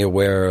made me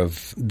aware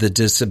of the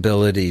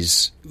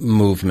disabilities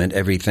movement,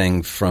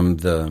 everything from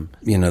the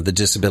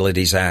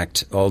Disabilities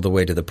Act all the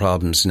way to the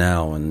problems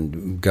now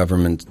and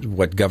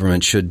what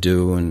government should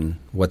do and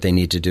what they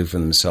need to do for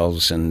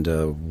themselves and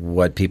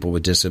what people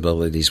with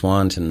disabilities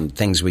want and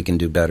things we can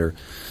do better.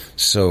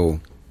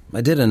 So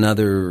I did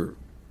another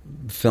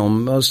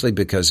film mostly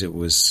because it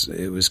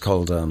was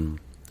called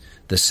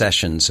The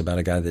Sessions, about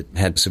a guy that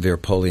had severe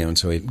polio, and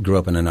so he grew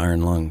up in an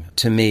iron lung.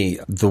 To me,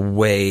 the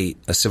way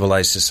a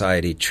civilized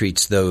society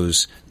treats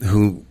those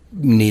who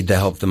need the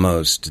help the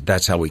most,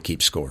 that's how we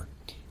keep score.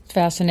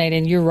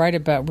 Fascinating. You're right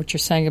about what you're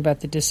saying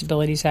about the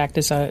Disabilities Act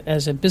as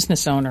a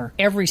business owner.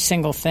 Every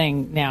single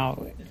thing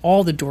now,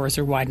 all the doors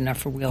are wide enough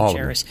for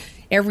wheelchairs.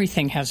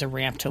 Everything has a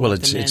ramp to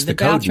let them in. It's the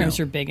code bathrooms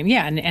now. are big,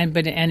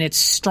 and it's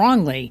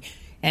strongly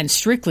and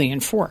strictly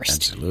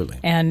enforced. Absolutely.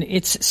 And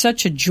it's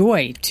such a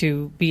joy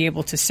to be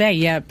able to say,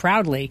 yeah,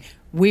 proudly,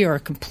 we are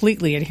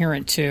completely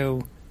adherent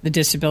to the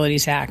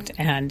Disabilities Act.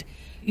 And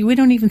we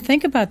don't even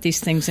think about these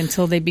things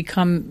until they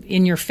become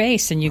in your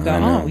face and you go,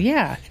 oh,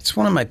 yeah. It's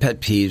one of my pet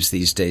peeves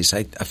these days.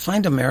 I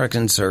find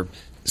Americans are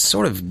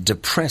sort of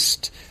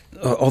depressed.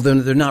 Although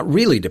they're not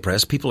really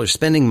depressed, people are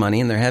spending money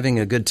and they're having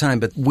a good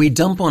time, but we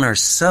dump on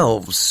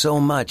ourselves so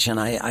much, and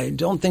I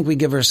don't think we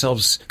give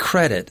ourselves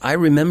credit. I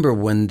remember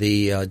when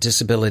the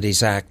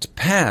Disabilities Act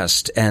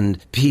passed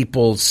and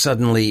people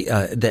suddenly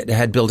that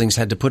had buildings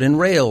had to put in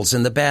rails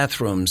in the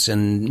bathrooms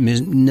and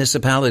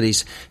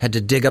municipalities had to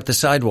dig up the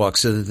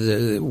sidewalks so that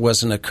there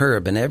wasn't a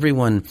curb,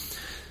 and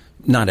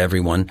not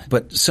everyone,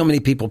 but so many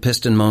people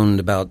pissed and moaned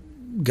about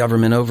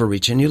government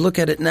overreach. And you look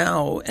at it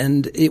now,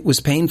 and it was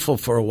painful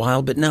for a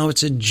while, but now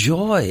it's a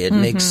joy.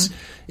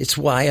 It's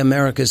why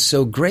America is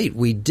so great.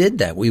 We did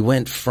that. We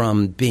went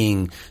from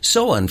being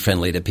so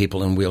unfriendly to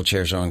people in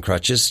wheelchairs or on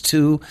crutches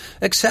to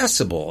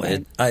accessible.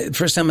 Right.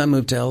 First time I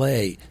moved to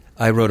L.A.,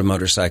 I rode a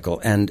motorcycle,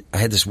 and I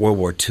had this World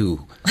War II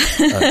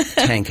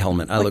tank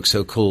helmet. I look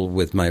so cool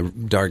with my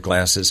dark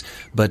glasses.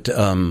 But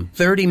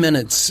 30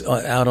 minutes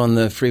out on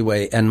the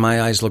freeway, and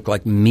my eyes looked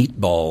like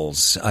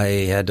meatballs.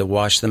 I had to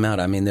wash them out.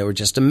 I mean, they were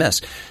just a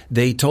mess.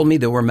 They told me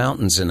there were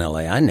mountains in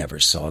L.A. I never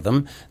saw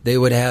them. They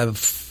would have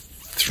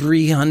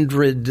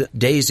 300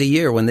 days a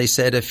year when they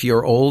said if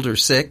you're old or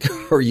sick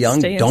or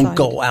young, don't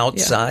go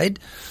outside.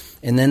 Yeah.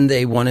 And then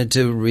they wanted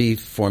to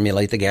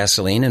reformulate the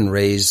gasoline and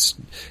raise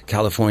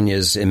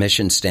California's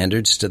emission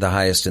standards to the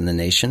highest in the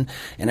nation.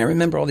 And I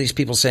remember all these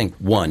people saying,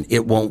 1,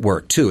 it won't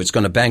work. 2, it's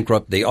going to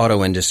bankrupt the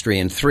auto industry.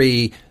 And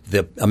 3,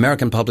 the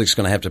American public's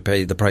going to have to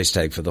pay the price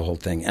tag for the whole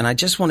thing. And I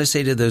just want to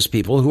say to those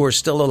people who are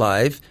still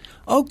alive,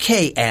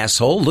 Okay,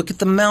 asshole, look at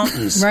the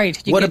mountains. Right.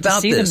 You What get to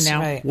about see them this? now.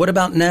 Right. What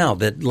about now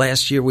that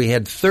last year we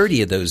had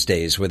 30 of those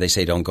days where they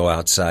say don't go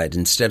outside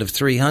instead of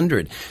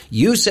 300?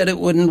 You said it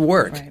wouldn't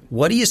work. Right.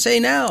 What do you say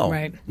now?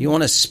 Right. You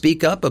want to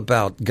speak up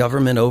about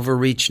government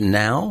overreach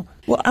now?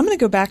 Well, I'm going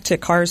to go back to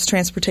cars,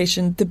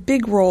 transportation. The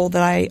big role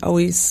that I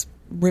always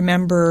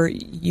remember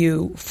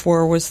you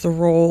for was the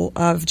role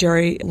of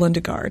Jerry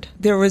Lundegaard.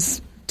 There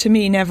was, to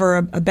me, never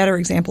a better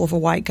example of a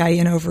white guy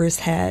in over his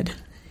head.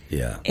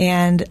 Yeah.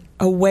 And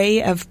a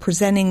way of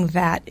presenting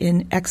that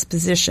in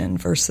exposition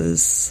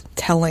versus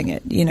telling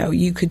it. You know,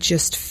 you could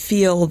just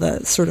feel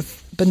the sort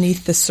of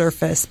beneath the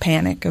surface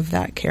panic of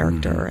that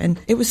character. And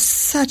it was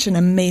such an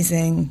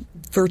amazing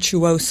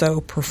virtuoso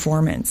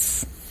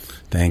performance.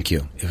 Thank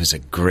you. It was a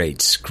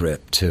great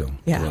script, too.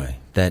 Yeah. Boy,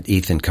 that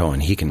Ethan Cohen,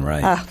 he can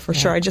write. For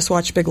sure. I just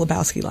watched Big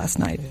Lebowski last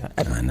night.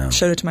 I know.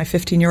 Showed it to my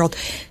 15-year-old.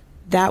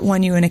 That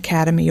won you an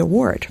Academy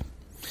Award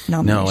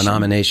nomination. No, a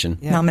nomination.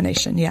 Yeah.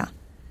 Nomination, yeah.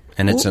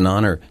 And it's an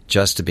honor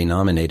just to be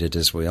nominated,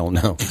 as we all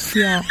know.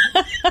 Yeah.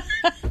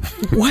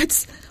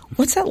 What's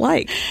that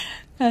like?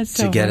 That's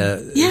To get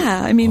a...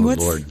 Yeah, I mean, Oh,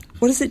 Lord.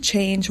 what does it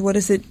change? What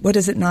does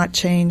it not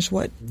change?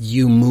 What?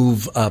 You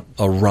move up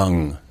a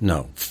rung.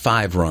 No,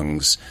 5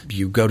 rungs.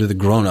 You go to the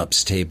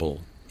grown-ups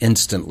table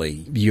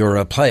instantly. You're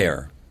a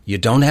player. You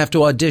don't have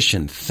to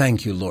audition.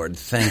 Thank you, Lord.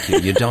 Thank you.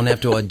 You don't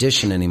have to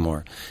audition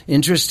anymore.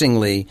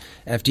 Interestingly,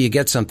 after you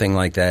get something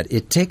like that,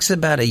 it takes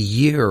about a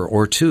year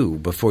or 2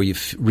 before you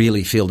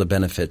really feel the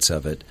benefits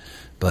of it.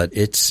 But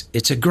it's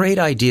a great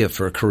idea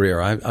for a career.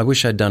 I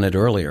wish I'd done it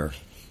earlier.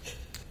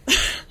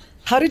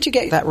 How did you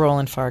get that role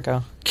in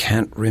Fargo?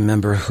 Can't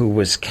remember who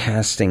was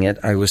casting it.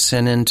 I was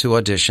sent in to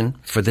audition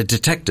for the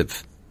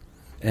detective.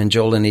 And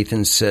Joel and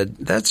Ethan said,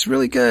 that's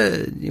really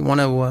good. You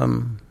want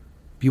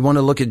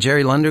to look at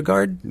Jerry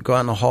Lundegaard? Go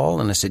out in the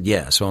hall? And I said,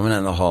 yeah. So I went out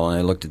in the hall and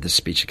I looked at the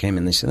speech that came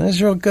in. They said,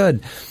 that's real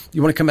good.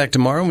 You want to come back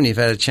tomorrow when you've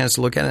had a chance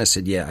to look at it? I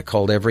said, yeah. I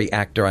called every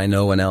actor I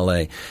know in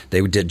L.A.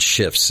 They did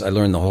shifts. I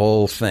learned the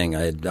whole thing.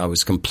 I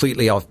was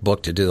completely off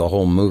book to do the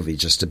whole movie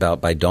just about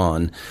by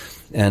dawn.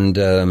 And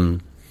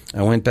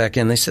I went back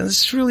in. They said,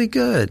 this is really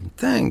good.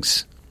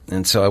 Thanks.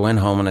 And so I went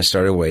home and I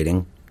started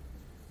waiting.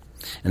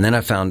 And then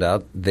I found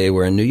out they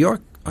were in New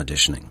York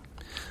auditioning.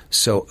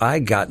 So I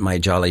got my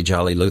jolly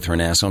Lutheran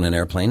ass on an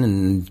airplane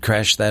and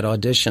crashed that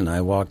audition.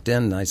 I walked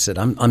in. I said,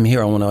 I'm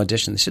here. I want to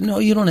audition. They said, no,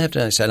 you don't have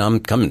to. I said, I'm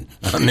coming.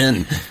 I'm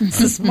in.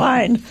 This is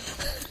mine.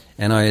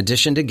 And I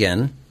auditioned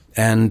again.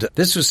 And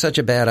this was such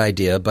a bad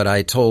idea, but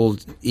I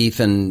told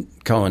Ethan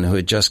Cohen, who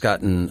had just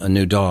gotten a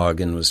new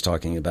dog and was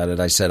talking about it,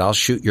 I said, I'll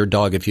shoot your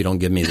dog if you don't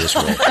give me this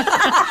role.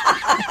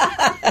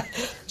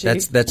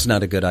 That's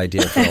not a good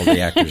idea for all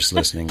the actors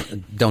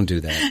listening. Don't do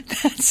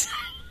that.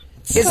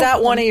 Is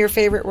that one of your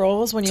favorite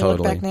roles when you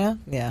Totally. look back now?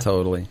 Yeah.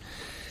 Totally.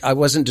 I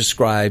wasn't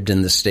described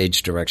in the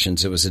stage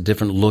directions. It was a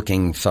different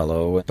looking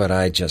fellow, but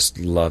I just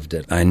loved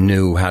it. I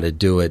knew how to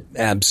do it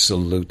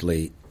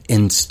absolutely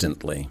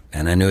instantly,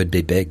 and I knew it'd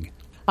be big.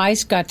 I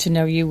got to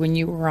know you when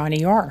you were on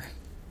ER.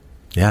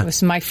 Yeah. It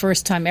was my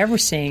first time ever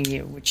seeing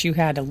you, which you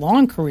had a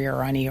long career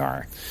on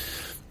ER.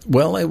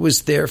 Well, I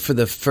was there for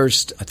the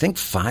first, I think,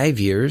 5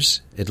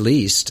 years at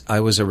least.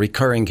 I was a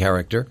recurring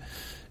character.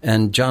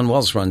 And John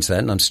Wells runs that,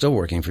 and I'm still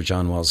working for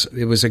John Wells.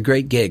 It was a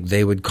great gig.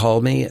 They would call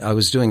me. I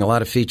was doing a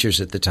lot of features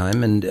at the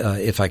time, and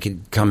if I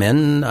could come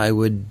in, I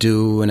would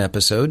do an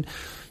episode.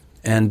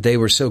 And they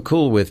were so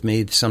cool with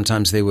me.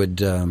 Sometimes they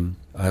would,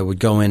 I would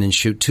go in and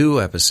shoot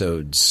 2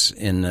 episodes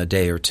in a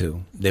day or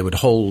 2. They would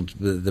hold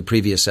the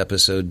previous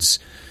episode's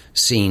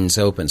scenes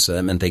open, so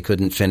that meant they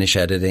couldn't finish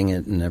editing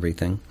it and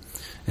everything.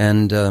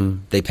 And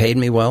they paid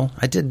me well.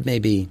 I did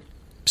maybe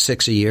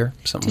 6 a year,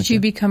 something like that. Did you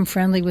become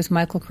friendly with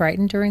Michael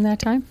Crichton during that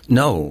time?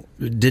 No,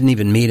 didn't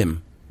even meet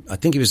him. I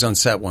think he was on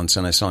set once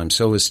and I saw him.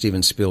 So was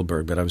Steven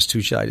Spielberg, but I was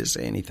too shy to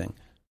say anything.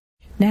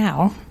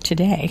 Now,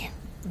 today,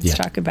 let's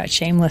talk about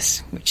Shameless,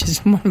 which is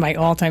one of my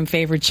all-time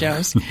favorite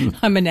shows.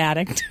 I'm an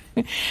addict.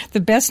 The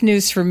best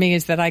news for me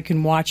is that I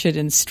can watch it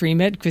and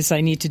stream it because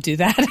I need to do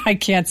that. I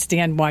can't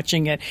stand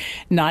watching it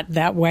not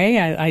that way.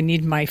 I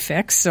need my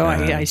fix, so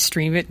I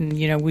stream it,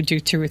 and we do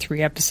 2 or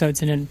 3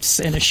 episodes in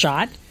a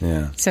shot.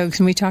 Yeah. So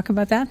can we talk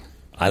about that?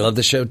 I love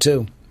the show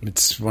too.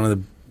 It's one of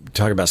the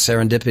talk about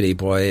serendipity,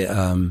 boy.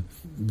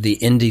 The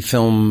indie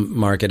film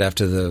market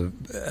after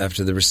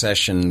the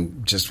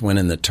recession just went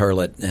in the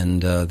toilet,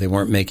 and they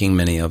weren't making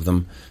many of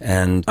them.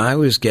 And I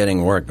was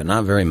getting work, but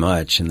not very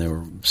much, and they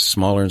were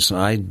smaller, and so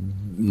I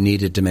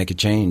needed to make a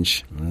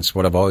change. And that's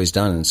what I've always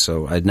done. And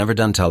so I'd never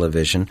done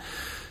television,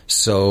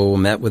 so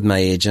met with my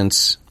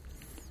agents,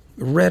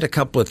 read a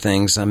couple of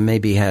things. I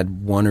maybe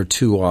had 1 or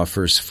 2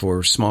 offers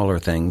for smaller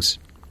things.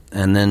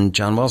 And then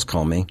John Wells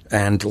called me,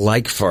 and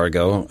like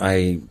Fargo,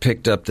 I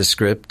picked up the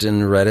script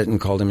and read it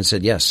and called him and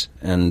said yes.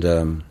 And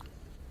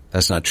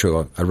that's not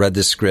true. I read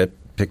the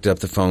script, picked up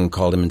the phone,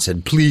 called him and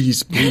said,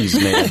 please,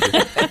 man,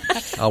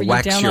 I'll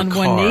wax your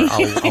car.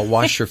 I'll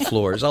wash your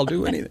floors. I'll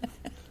do anything.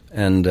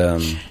 And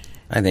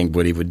I think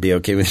Woody would be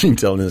okay with me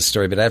telling this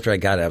story, but after I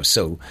got it, I was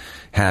so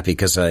happy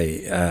because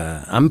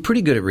I'm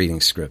pretty good at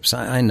reading scripts.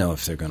 I know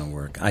if they're going to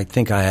work. I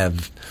think I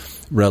have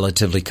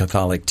relatively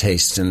Catholic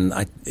tastes, and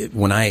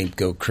when I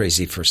go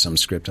crazy for some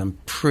script, I'm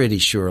pretty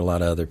sure a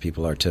lot of other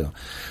people are too.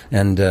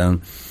 And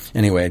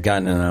anyway, I'd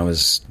gotten it, and I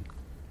was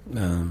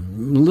a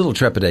little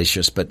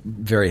trepidatious, but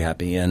very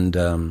happy. And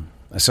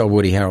I saw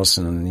Woody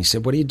Harrelson, and he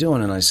said, "What are you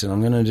doing?" And I said,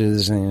 "I'm going to do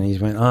this." And he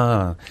went,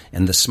 "Ah."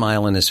 And the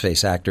smile on his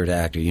face, actor to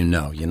actor, you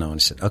know. And I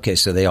said, "Okay,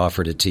 so they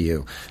offered it to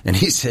you." And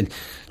he said,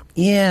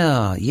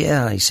 Yeah.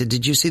 He said,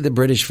 "Did you see the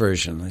British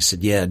version?" I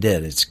said, "Yeah, I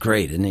did. It's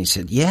great." And he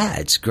said, "Yeah,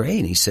 it's great."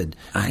 And he said,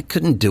 "I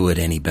couldn't do it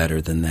any better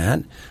than that."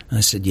 And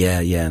I said, Yeah.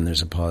 And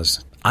there's a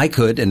pause. I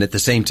could, and at the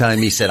same time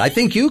he said, "I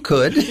think you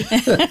could."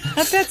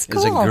 That's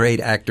cool. It was a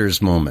great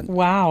actor's moment.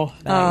 Wow.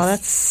 Nice. Oh,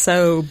 that's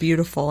so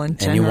beautiful and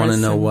generous. And you want to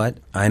know what?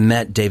 I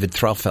met David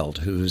Threlfeld,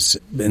 who's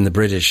in the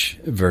British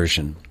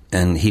version,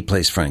 and he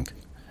plays Frank.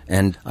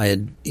 And I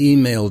had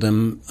emailed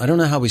him. I don't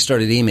know how we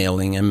started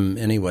emailing him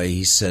anyway.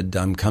 He said,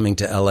 "I'm coming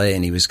to L.A.,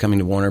 and he was coming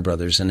to Warner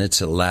Brothers, and it's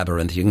a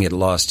labyrinth. You can get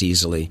lost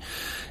easily.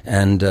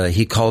 And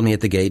he called me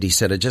at the gate. He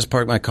said, "I just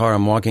parked my car.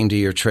 I'm walking to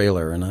your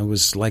trailer." And I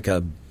was like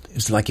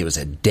it was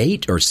a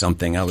date or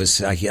something.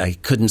 I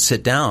couldn't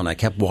sit down. I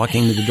kept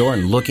walking to the door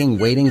and looking,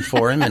 waiting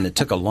for him, and it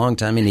took a long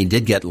time, and he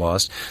did get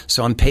lost.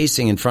 So I'm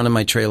pacing in front of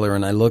my trailer,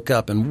 and I look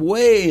up, and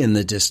way in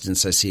the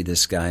distance I see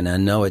this guy, and I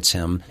know it's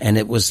him. And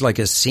it was like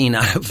a scene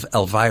out of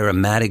Elvira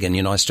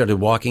Madigan. I started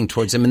walking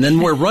towards him, and then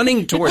we're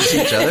running towards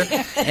each other,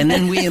 and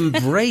then we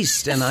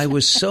embraced, and I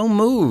was so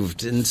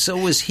moved, and so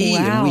was he, Wow.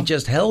 and we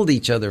just held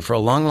each other for a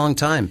long, long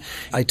time.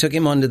 I took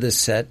him onto the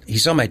set. He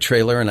saw my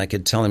trailer, and I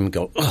could tell him,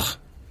 go, "Ugh.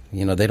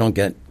 They don't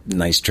get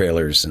nice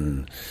trailers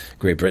in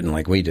Great Britain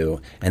like we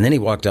do." And then he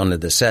walked onto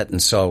the set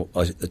and saw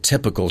a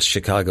typical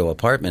Chicago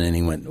apartment, and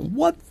he went,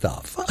 "What the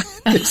fuck?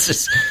 It's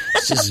just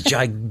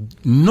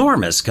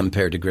ginormous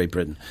compared to Great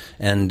Britain."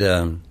 And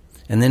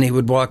then he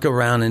would walk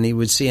around, and he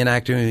would see an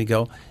actor, and he'd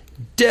go,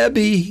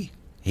 "Debbie."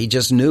 He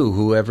just knew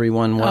who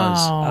everyone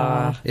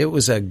was. It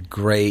was a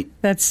great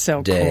That's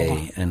so day,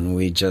 cool. and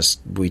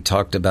we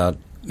talked about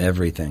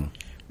everything.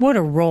 What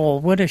a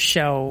role, what a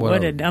show,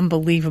 what an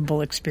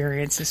unbelievable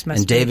experience this must be.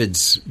 And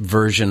David's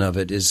version of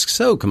it is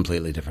so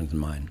completely different than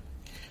mine.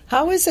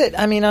 How is it?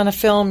 I mean, on a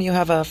film, you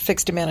have a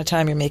fixed amount of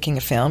time you're making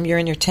a film. You're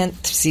in your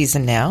 10th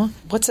season now.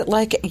 What's it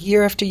like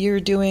year after year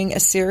doing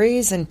a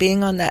series and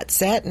being on that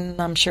set?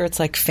 And I'm sure it's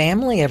like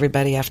family,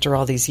 everybody, after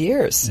all these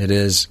years. It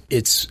is.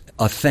 It's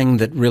a thing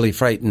that really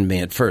frightened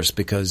me at first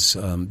because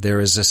there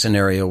is a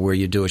scenario where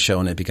you do a show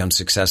and it becomes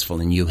successful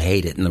and you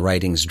hate it and the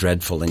writing's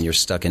dreadful and you're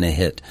stuck in a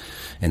hit.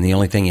 And the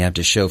only thing you have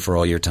to show for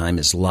all your time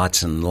is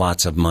lots and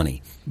lots of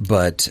money.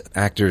 But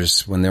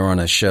actors, when they're on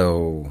a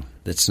show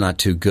that's not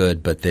too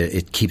good, but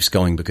it keeps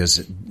going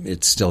because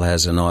it still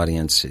has an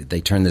audience,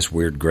 they turn this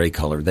weird gray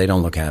color. They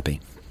don't look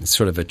happy. It's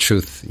sort of a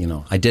truth,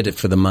 I did it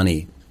for the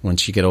money.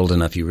 Once you get old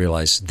enough, you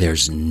realize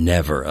there's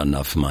never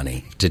enough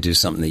money to do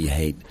something that you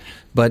hate.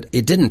 But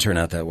it didn't turn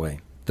out that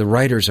way. The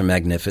writers are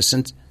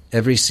magnificent.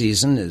 Every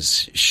season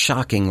is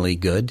shockingly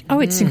good. Oh,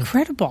 it's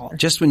incredible.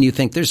 Just when you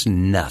think there's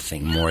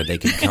nothing more they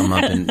could come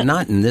up and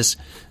not in this,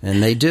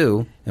 and they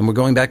do. And we're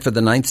going back for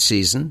the 9th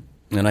season,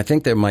 and I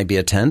think there might be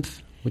a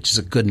 10th, which is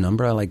a good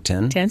number. I like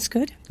 10. 10's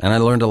good. And I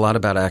learned a lot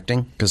about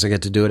acting because I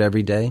get to do it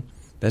every day.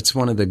 That's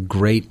one of the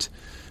great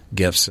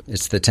gifts.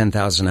 It's the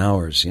 10,000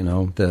 hours,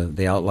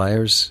 the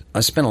outliers. I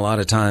spent a lot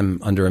of time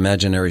under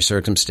imaginary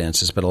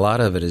circumstances, but a lot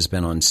of it has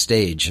been on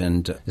stage,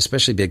 and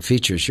especially big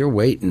features. You're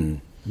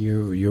waiting.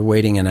 You're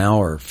waiting an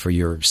hour for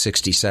your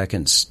 60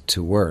 seconds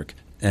to work.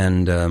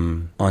 And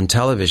on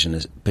television,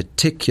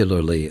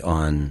 particularly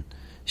on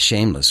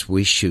Shameless,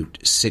 we shoot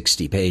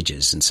 60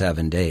 pages in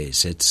 7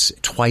 days. It's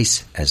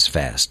twice as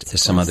fast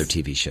as some other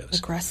TV shows.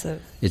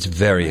 Aggressive. It's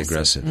very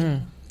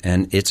aggressive.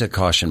 And it's a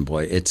caution,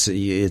 boy.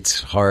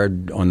 It's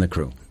hard on the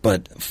crew.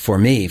 But for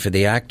me, for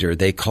the actor,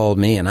 they called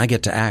me, and I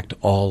get to act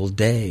all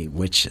day,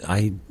 which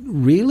I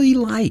really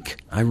like.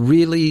 I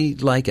really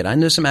like it. I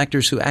know some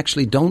actors who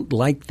actually don't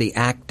like the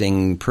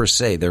acting per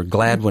se. They're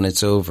glad when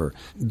it's over.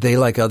 They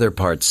like other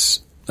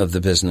parts of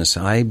the business.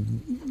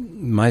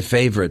 My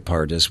favorite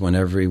part is when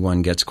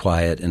everyone gets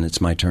quiet and it's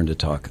my turn to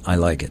talk. I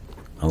like it.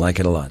 I like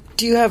it a lot.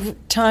 Do you have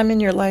time in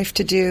your life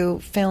to do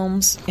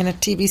films in a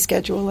TV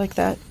schedule like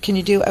that? Can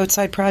you do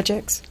outside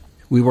projects?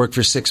 We work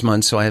for 6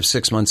 months, so I have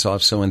 6 months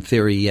off, so in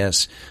theory,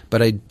 yes.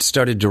 But I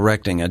started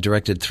directing. I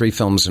directed 3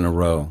 films in a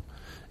row,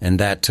 and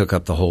that took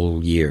up the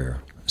whole year.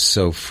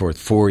 So for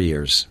 4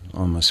 years,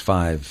 almost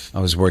 5,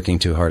 I was working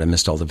too hard. I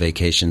missed all the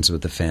vacations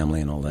with the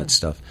family and all that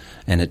stuff,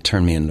 and it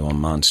turned me into a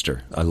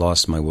monster. I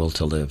lost my will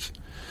to live.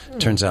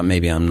 Turns out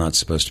maybe I'm not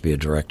supposed to be a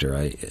director.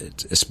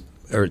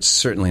 It's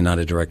certainly not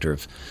a director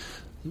of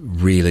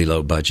really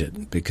low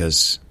budget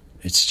because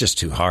it's just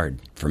too hard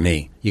for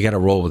me. You got to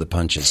roll with the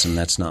punches, and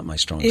that's not my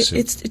strong suit.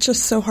 It's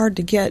just so hard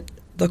to get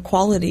the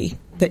quality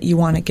that you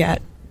want to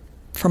get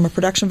from a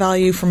production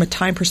value, from a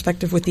time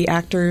perspective with the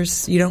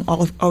actors. You don't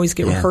always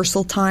get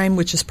rehearsal time,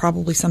 which is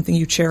probably something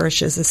you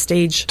cherish as a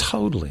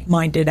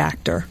stage-minded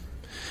actor.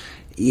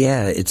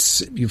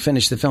 you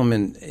finish the film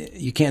and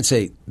you can't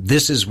say,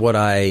 this is what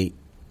I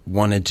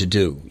wanted to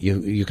do.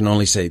 You can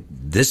only say,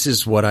 this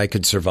is what I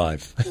could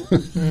survive.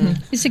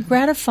 Is it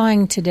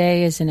gratifying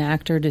today as an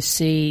actor to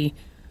see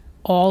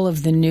all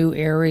of the new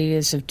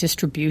areas of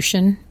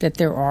distribution that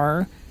there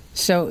are?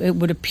 So it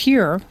would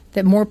appear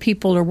that more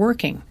people are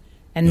working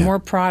and more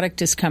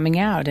product is coming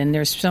out and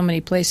there's so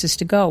many places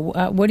to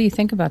go. What do you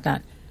think about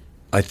that?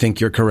 I think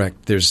you're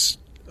correct. There's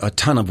a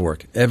ton of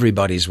work.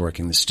 Everybody's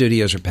working. The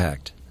studios are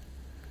packed.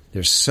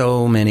 There's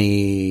so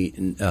many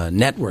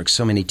networks,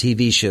 so many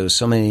TV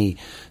shows,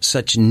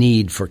 such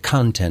need for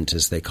content,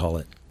 as they call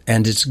it.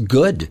 And it's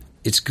good.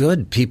 It's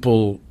good.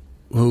 People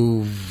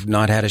who've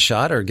not had a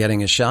shot are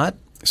getting a shot.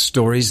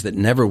 Stories that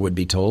never would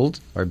be told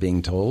are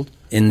being told.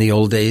 In the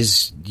old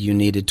days, you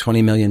needed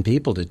 20 million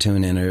people to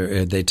tune in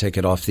or they take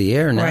it off the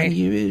air. Now,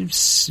 a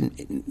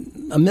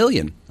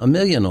million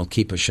will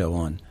keep a show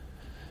on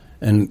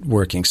and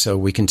working. So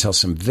we can tell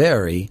some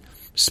very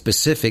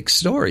specific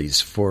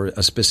stories for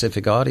a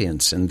specific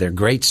audience, and they're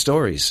great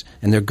stories,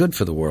 and they're good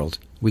for the world.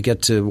 We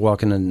get to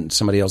walk in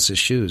somebody else's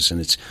shoes,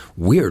 and it's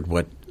weird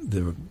what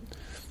the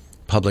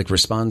public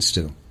responds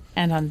to.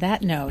 And on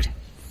that note,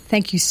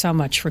 thank you so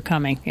much for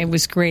coming. It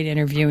was great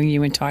interviewing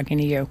you and talking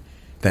to you.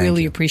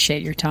 Really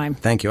appreciate your time.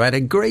 Thank you. I had a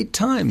great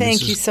time.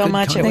 Thank you so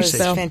much. It was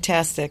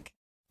fantastic.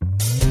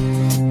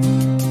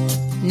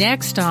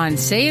 Next on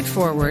Say It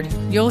Forward,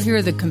 you'll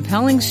hear the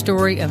compelling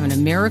story of an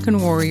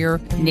American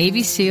warrior,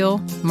 Navy SEAL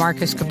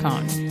Marcus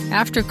Capone.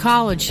 After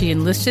college, he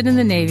enlisted in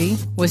the Navy,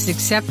 was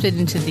accepted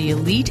into the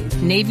elite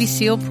Navy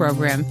SEAL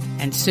program,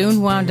 and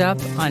soon wound up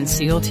on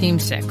SEAL Team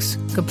 6.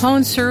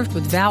 Capone served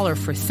with valor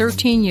for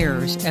 13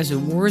 years as a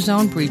war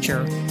zone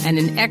breacher and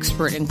an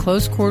expert in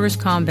close-quarters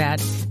combat,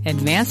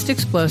 advanced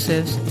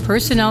explosives,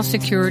 personnel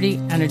security,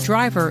 and a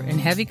driver in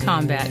heavy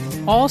combat,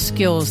 all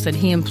skills that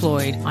he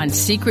employed on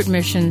secret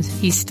missions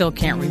he still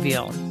can't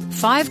reveal.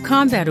 5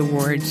 combat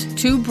awards,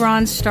 2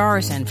 Bronze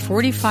Stars, and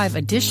 45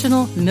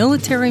 additional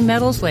military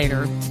medals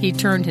later, he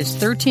turned his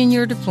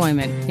 13-year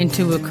deployment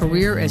into a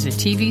career as a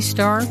TV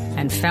star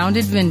and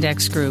founded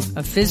Vindex Group,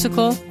 a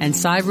physical and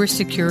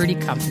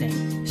cybersecurity company.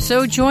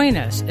 So join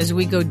us as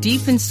we go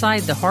deep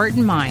inside the heart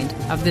and mind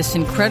of this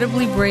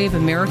incredibly brave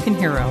American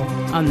hero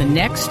on the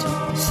next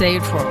Say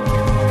It Forward.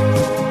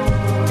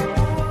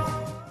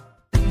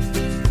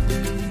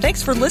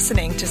 Thanks for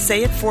listening to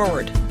Say It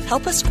Forward.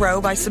 Help us grow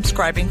by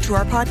subscribing to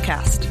our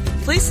podcast.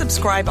 Please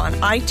subscribe on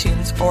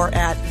iTunes or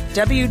at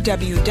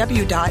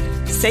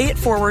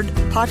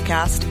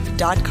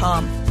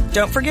www.sayitforwardpodcast.com.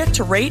 Don't forget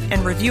to rate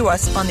and review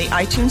us on the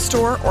iTunes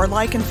Store or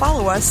like and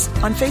follow us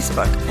on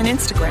Facebook and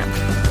Instagram.